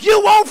city.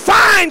 You won't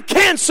find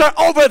cancer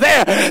over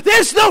there.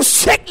 There's no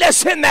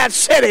sickness in that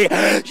city.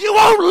 You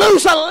won't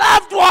lose a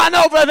loved one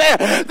over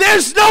there.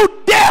 There's no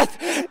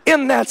death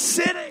in that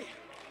city.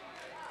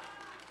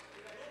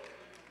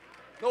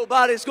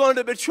 Nobody's going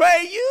to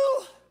betray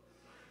you.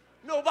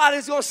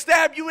 Nobody's going to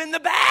stab you in the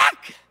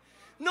back.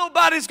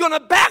 Nobody's going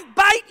to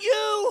backbite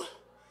you.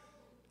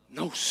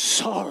 No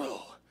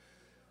sorrow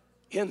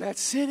in that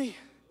city.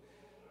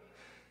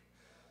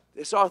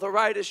 This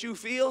arthritis you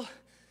feel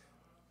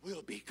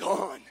will be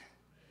gone.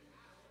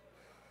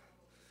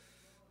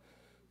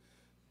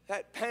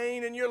 That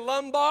pain in your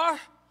lumbar,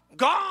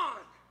 gone.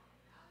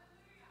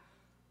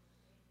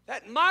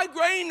 That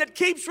migraine that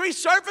keeps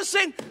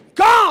resurfacing,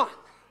 gone.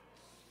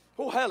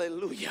 Oh,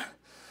 hallelujah.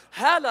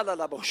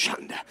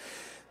 Hallelujah.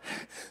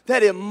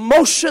 That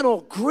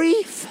emotional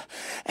grief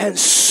and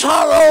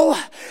sorrow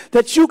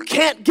that you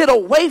can't get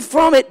away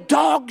from, it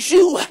dogs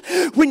you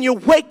when you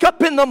wake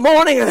up in the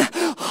morning and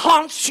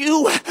haunts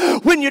you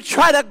when you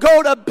try to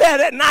go to bed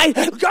at night.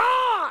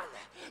 Gone.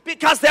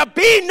 Because there'll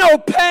be no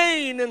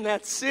pain in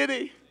that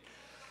city.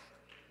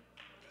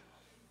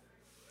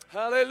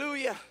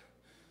 Hallelujah.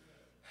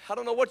 I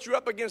don't know what you're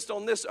up against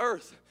on this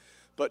earth,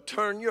 but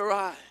turn your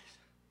eyes.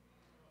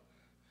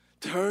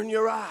 Turn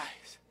your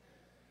eyes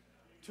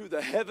to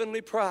the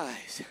heavenly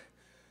prize.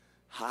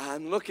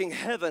 I'm looking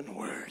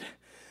heavenward.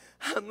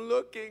 I'm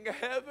looking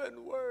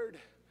heavenward.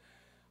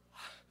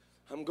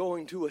 I'm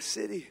going to a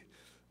city.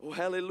 Oh,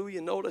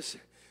 hallelujah. Notice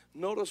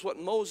what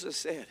Moses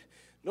said.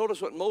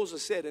 Notice what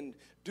Moses said in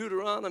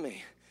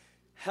Deuteronomy.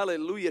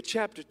 Hallelujah,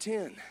 chapter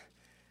 10.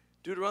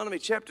 Deuteronomy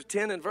chapter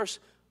 10 and verse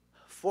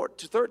 4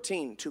 to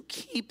 13, to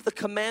keep the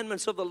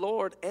commandments of the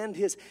Lord and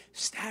his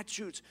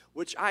statutes,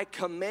 which I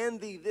command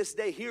thee this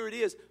day. Here it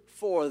is,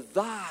 for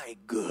thy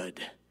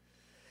good.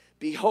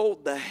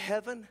 Behold, the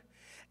heaven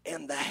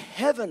and the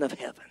heaven of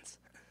heavens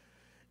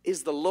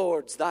is the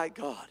Lord's thy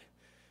God.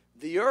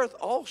 The earth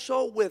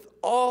also with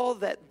all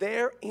that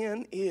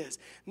therein is.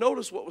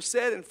 Notice what was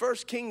said in 1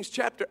 Kings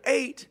chapter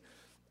 8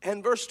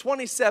 and verse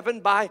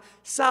 27 by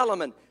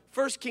Solomon.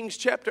 1 Kings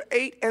chapter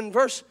 8 and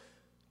verse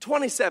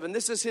 27.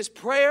 This is his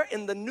prayer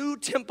in the new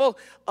temple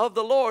of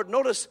the Lord.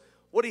 Notice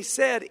what he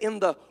said in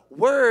the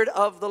word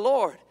of the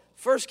Lord.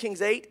 1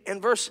 Kings 8 and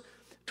verse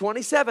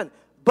 27.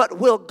 But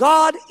will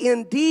God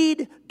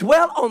indeed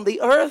dwell on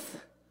the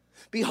earth?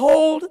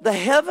 Behold, the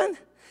heaven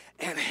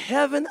and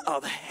heaven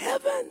of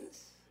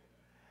heavens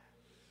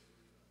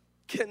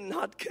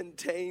cannot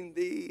contain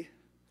thee.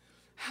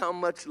 How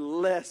much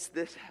less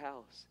this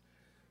house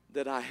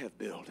that I have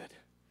builded.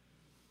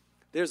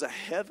 There's a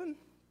heaven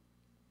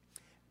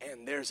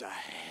and there's a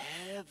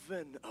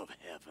heaven of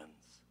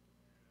heavens.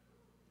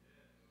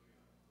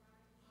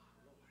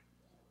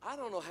 I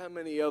don't know how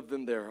many of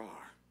them there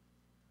are.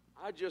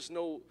 I just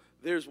know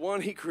there's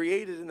one he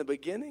created in the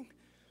beginning.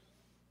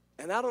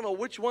 And I don't know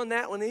which one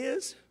that one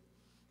is.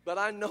 But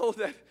I know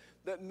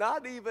that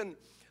not even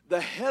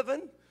the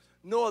heaven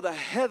nor the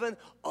heaven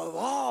of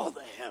all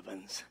the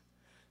heavens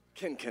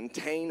can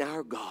contain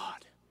our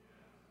God.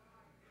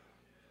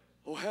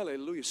 Oh,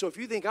 hallelujah. So if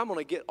you think I'm going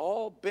to get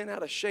all bent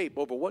out of shape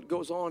over what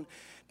goes on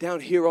down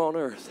here on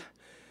earth,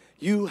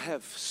 you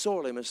have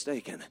sorely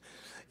mistaken.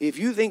 If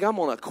you think I'm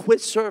going to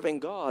quit serving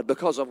God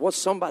because of what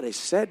somebody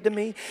said to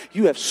me,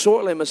 you have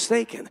sorely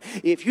mistaken.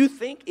 If you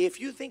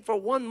think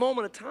for one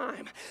moment of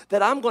time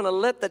that I'm going to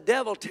let the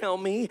devil tell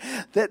me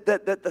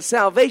that the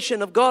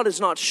salvation of God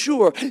is not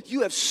sure,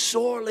 you have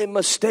sorely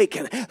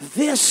mistaken.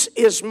 This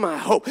is my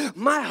hope.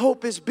 My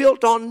hope is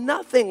built on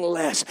nothing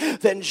less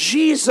than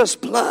Jesus'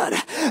 blood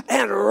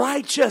and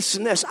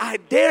righteousness. I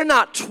dare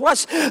not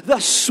trust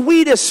the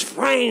sweetest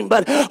frame,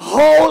 but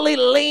wholly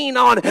lean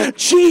on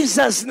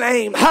Jesus'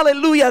 name.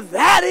 Hallelujah.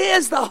 That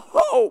is the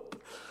hope.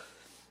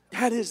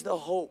 That is the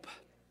hope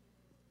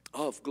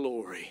of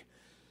glory.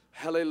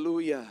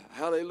 Hallelujah.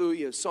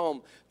 Hallelujah.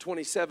 Psalm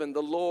 27,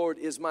 the Lord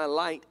is my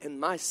light and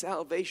my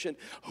salvation.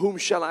 Whom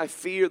shall I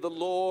fear? The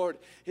Lord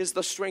is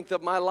the strength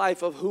of my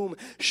life. Of whom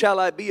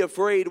shall I be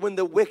afraid? When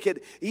the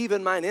wicked,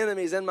 even mine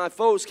enemies and my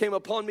foes, came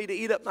upon me to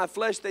eat up my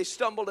flesh, they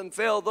stumbled and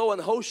fell. Though an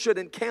host should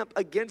encamp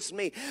against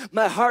me,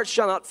 my heart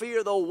shall not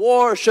fear. Though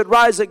war should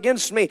rise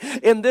against me,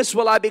 in this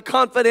will I be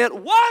confident.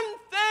 One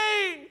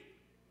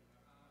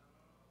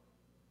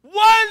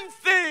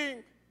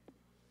thing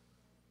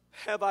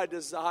have I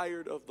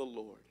desired of the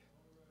Lord,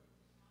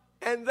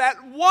 and that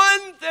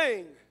one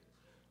thing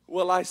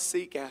will I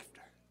seek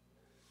after.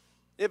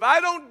 If I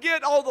don't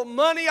get all the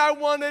money I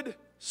wanted,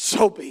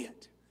 so be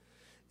it.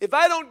 If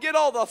I don't get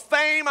all the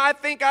fame I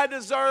think I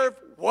deserve,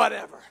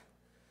 whatever.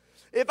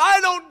 If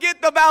I don't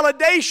get the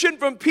validation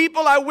from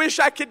people I wish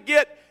I could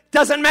get,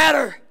 doesn't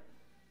matter.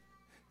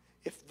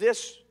 If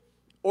this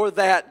or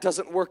that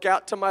doesn't work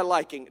out to my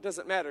liking, it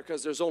doesn't matter,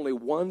 because there's only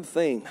one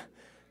thing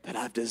that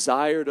I've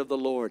desired of the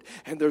Lord,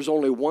 and there's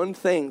only one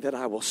thing that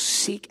I will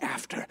seek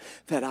after,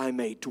 that I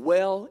may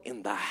dwell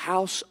in the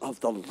house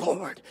of the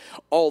Lord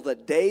all the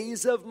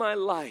days of my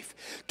life,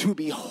 to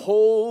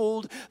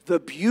behold the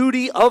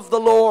beauty of the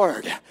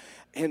Lord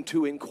and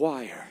to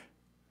inquire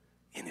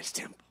in His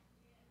temple.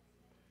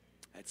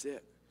 That's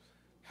it.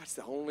 That's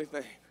the only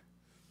thing.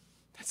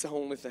 That's the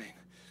only thing.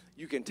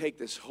 You can take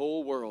this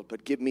whole world,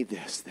 but give me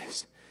this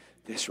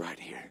right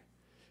here.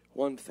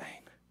 One thing.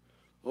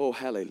 Oh,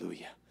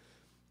 hallelujah.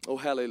 Oh,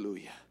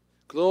 hallelujah.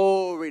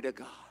 Glory to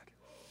God.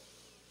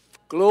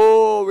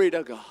 Glory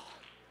to God.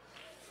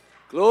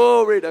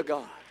 Glory to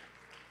God.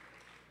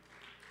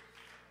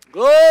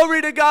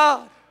 Glory to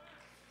God.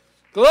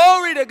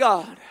 Glory to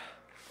God.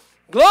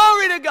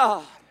 Glory to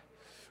God.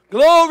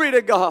 Glory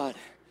to God.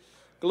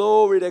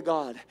 Glory to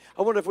God.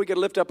 I wonder if we could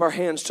lift up our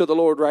hands to the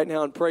Lord right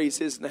now and praise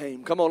His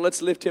name. Come on,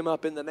 let's lift Him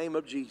up in the name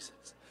of Jesus.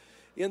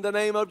 In the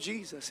name of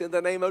Jesus. In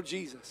the name of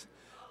Jesus.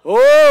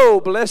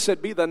 Oh,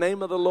 blessed be the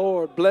name of the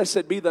Lord.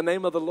 Blessed be the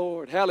name of the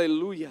Lord.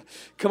 Hallelujah.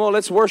 Come on,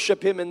 let's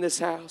worship Him in this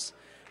house.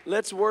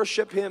 Let's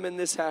worship Him in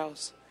this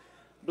house.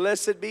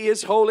 Blessed be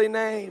His holy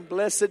name.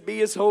 Blessed be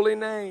His holy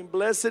name.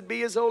 Blessed be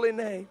His holy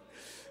name.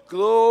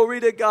 Glory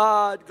to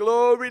God.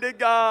 Glory to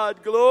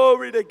God.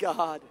 Glory to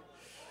God.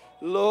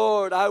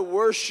 Lord, I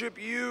worship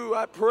You.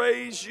 I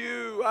praise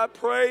You. I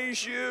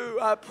praise You.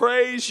 I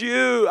praise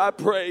You. I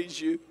praise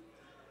You.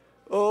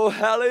 Oh,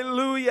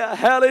 hallelujah,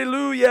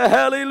 hallelujah,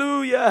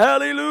 hallelujah,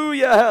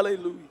 hallelujah,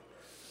 hallelujah.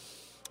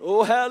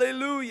 Oh,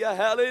 hallelujah,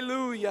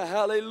 hallelujah,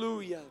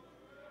 hallelujah.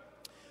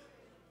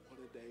 What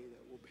a day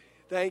that will be.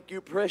 Thank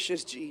You,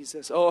 precious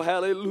Jesus. Oh,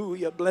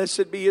 hallelujah.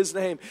 Blessed be His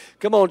name.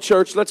 Come on,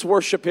 church, let's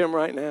worship Him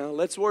right now.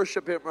 Let's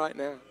worship Him right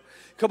now.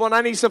 Come on,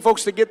 I need some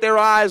folks to get their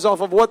eyes off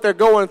of what they're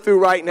going through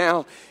right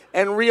now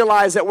and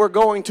realize that we're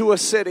going to a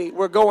city.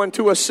 We're going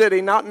to a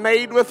city not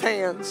made with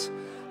hands,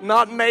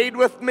 not made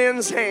with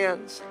men's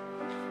hands,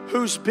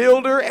 whose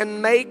builder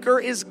and maker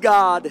is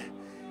God.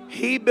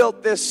 He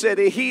built this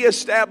city. He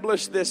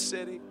established this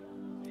city.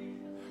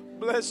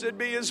 Blessed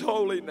be His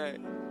holy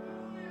name.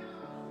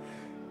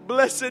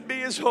 Blessed be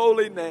His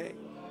holy name.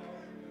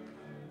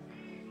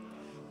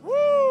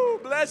 Woo!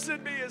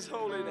 Blessed be His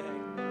holy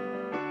name.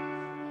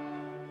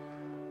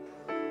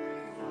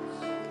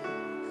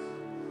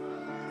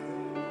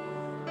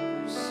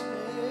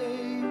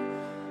 Save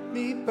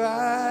me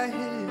by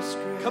His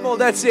grace. Come on,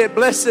 that's it.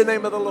 Bless the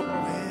name of the Lord.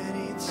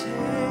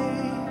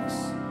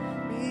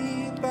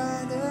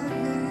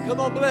 Come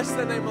on, bless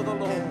the name of the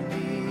Lord.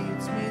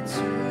 Leads me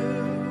to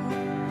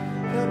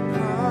the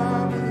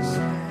promised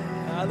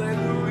land.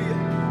 Hallelujah.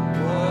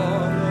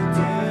 What a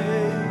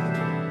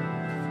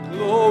day,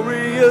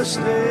 glorious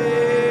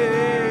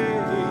day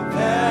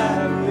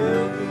that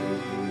will be.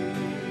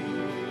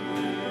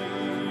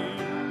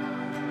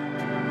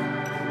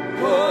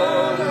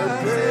 What a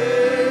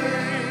day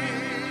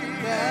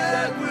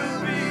that will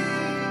be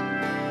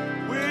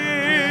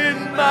when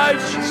my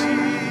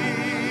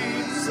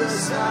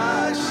Jesus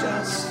I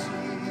shall see.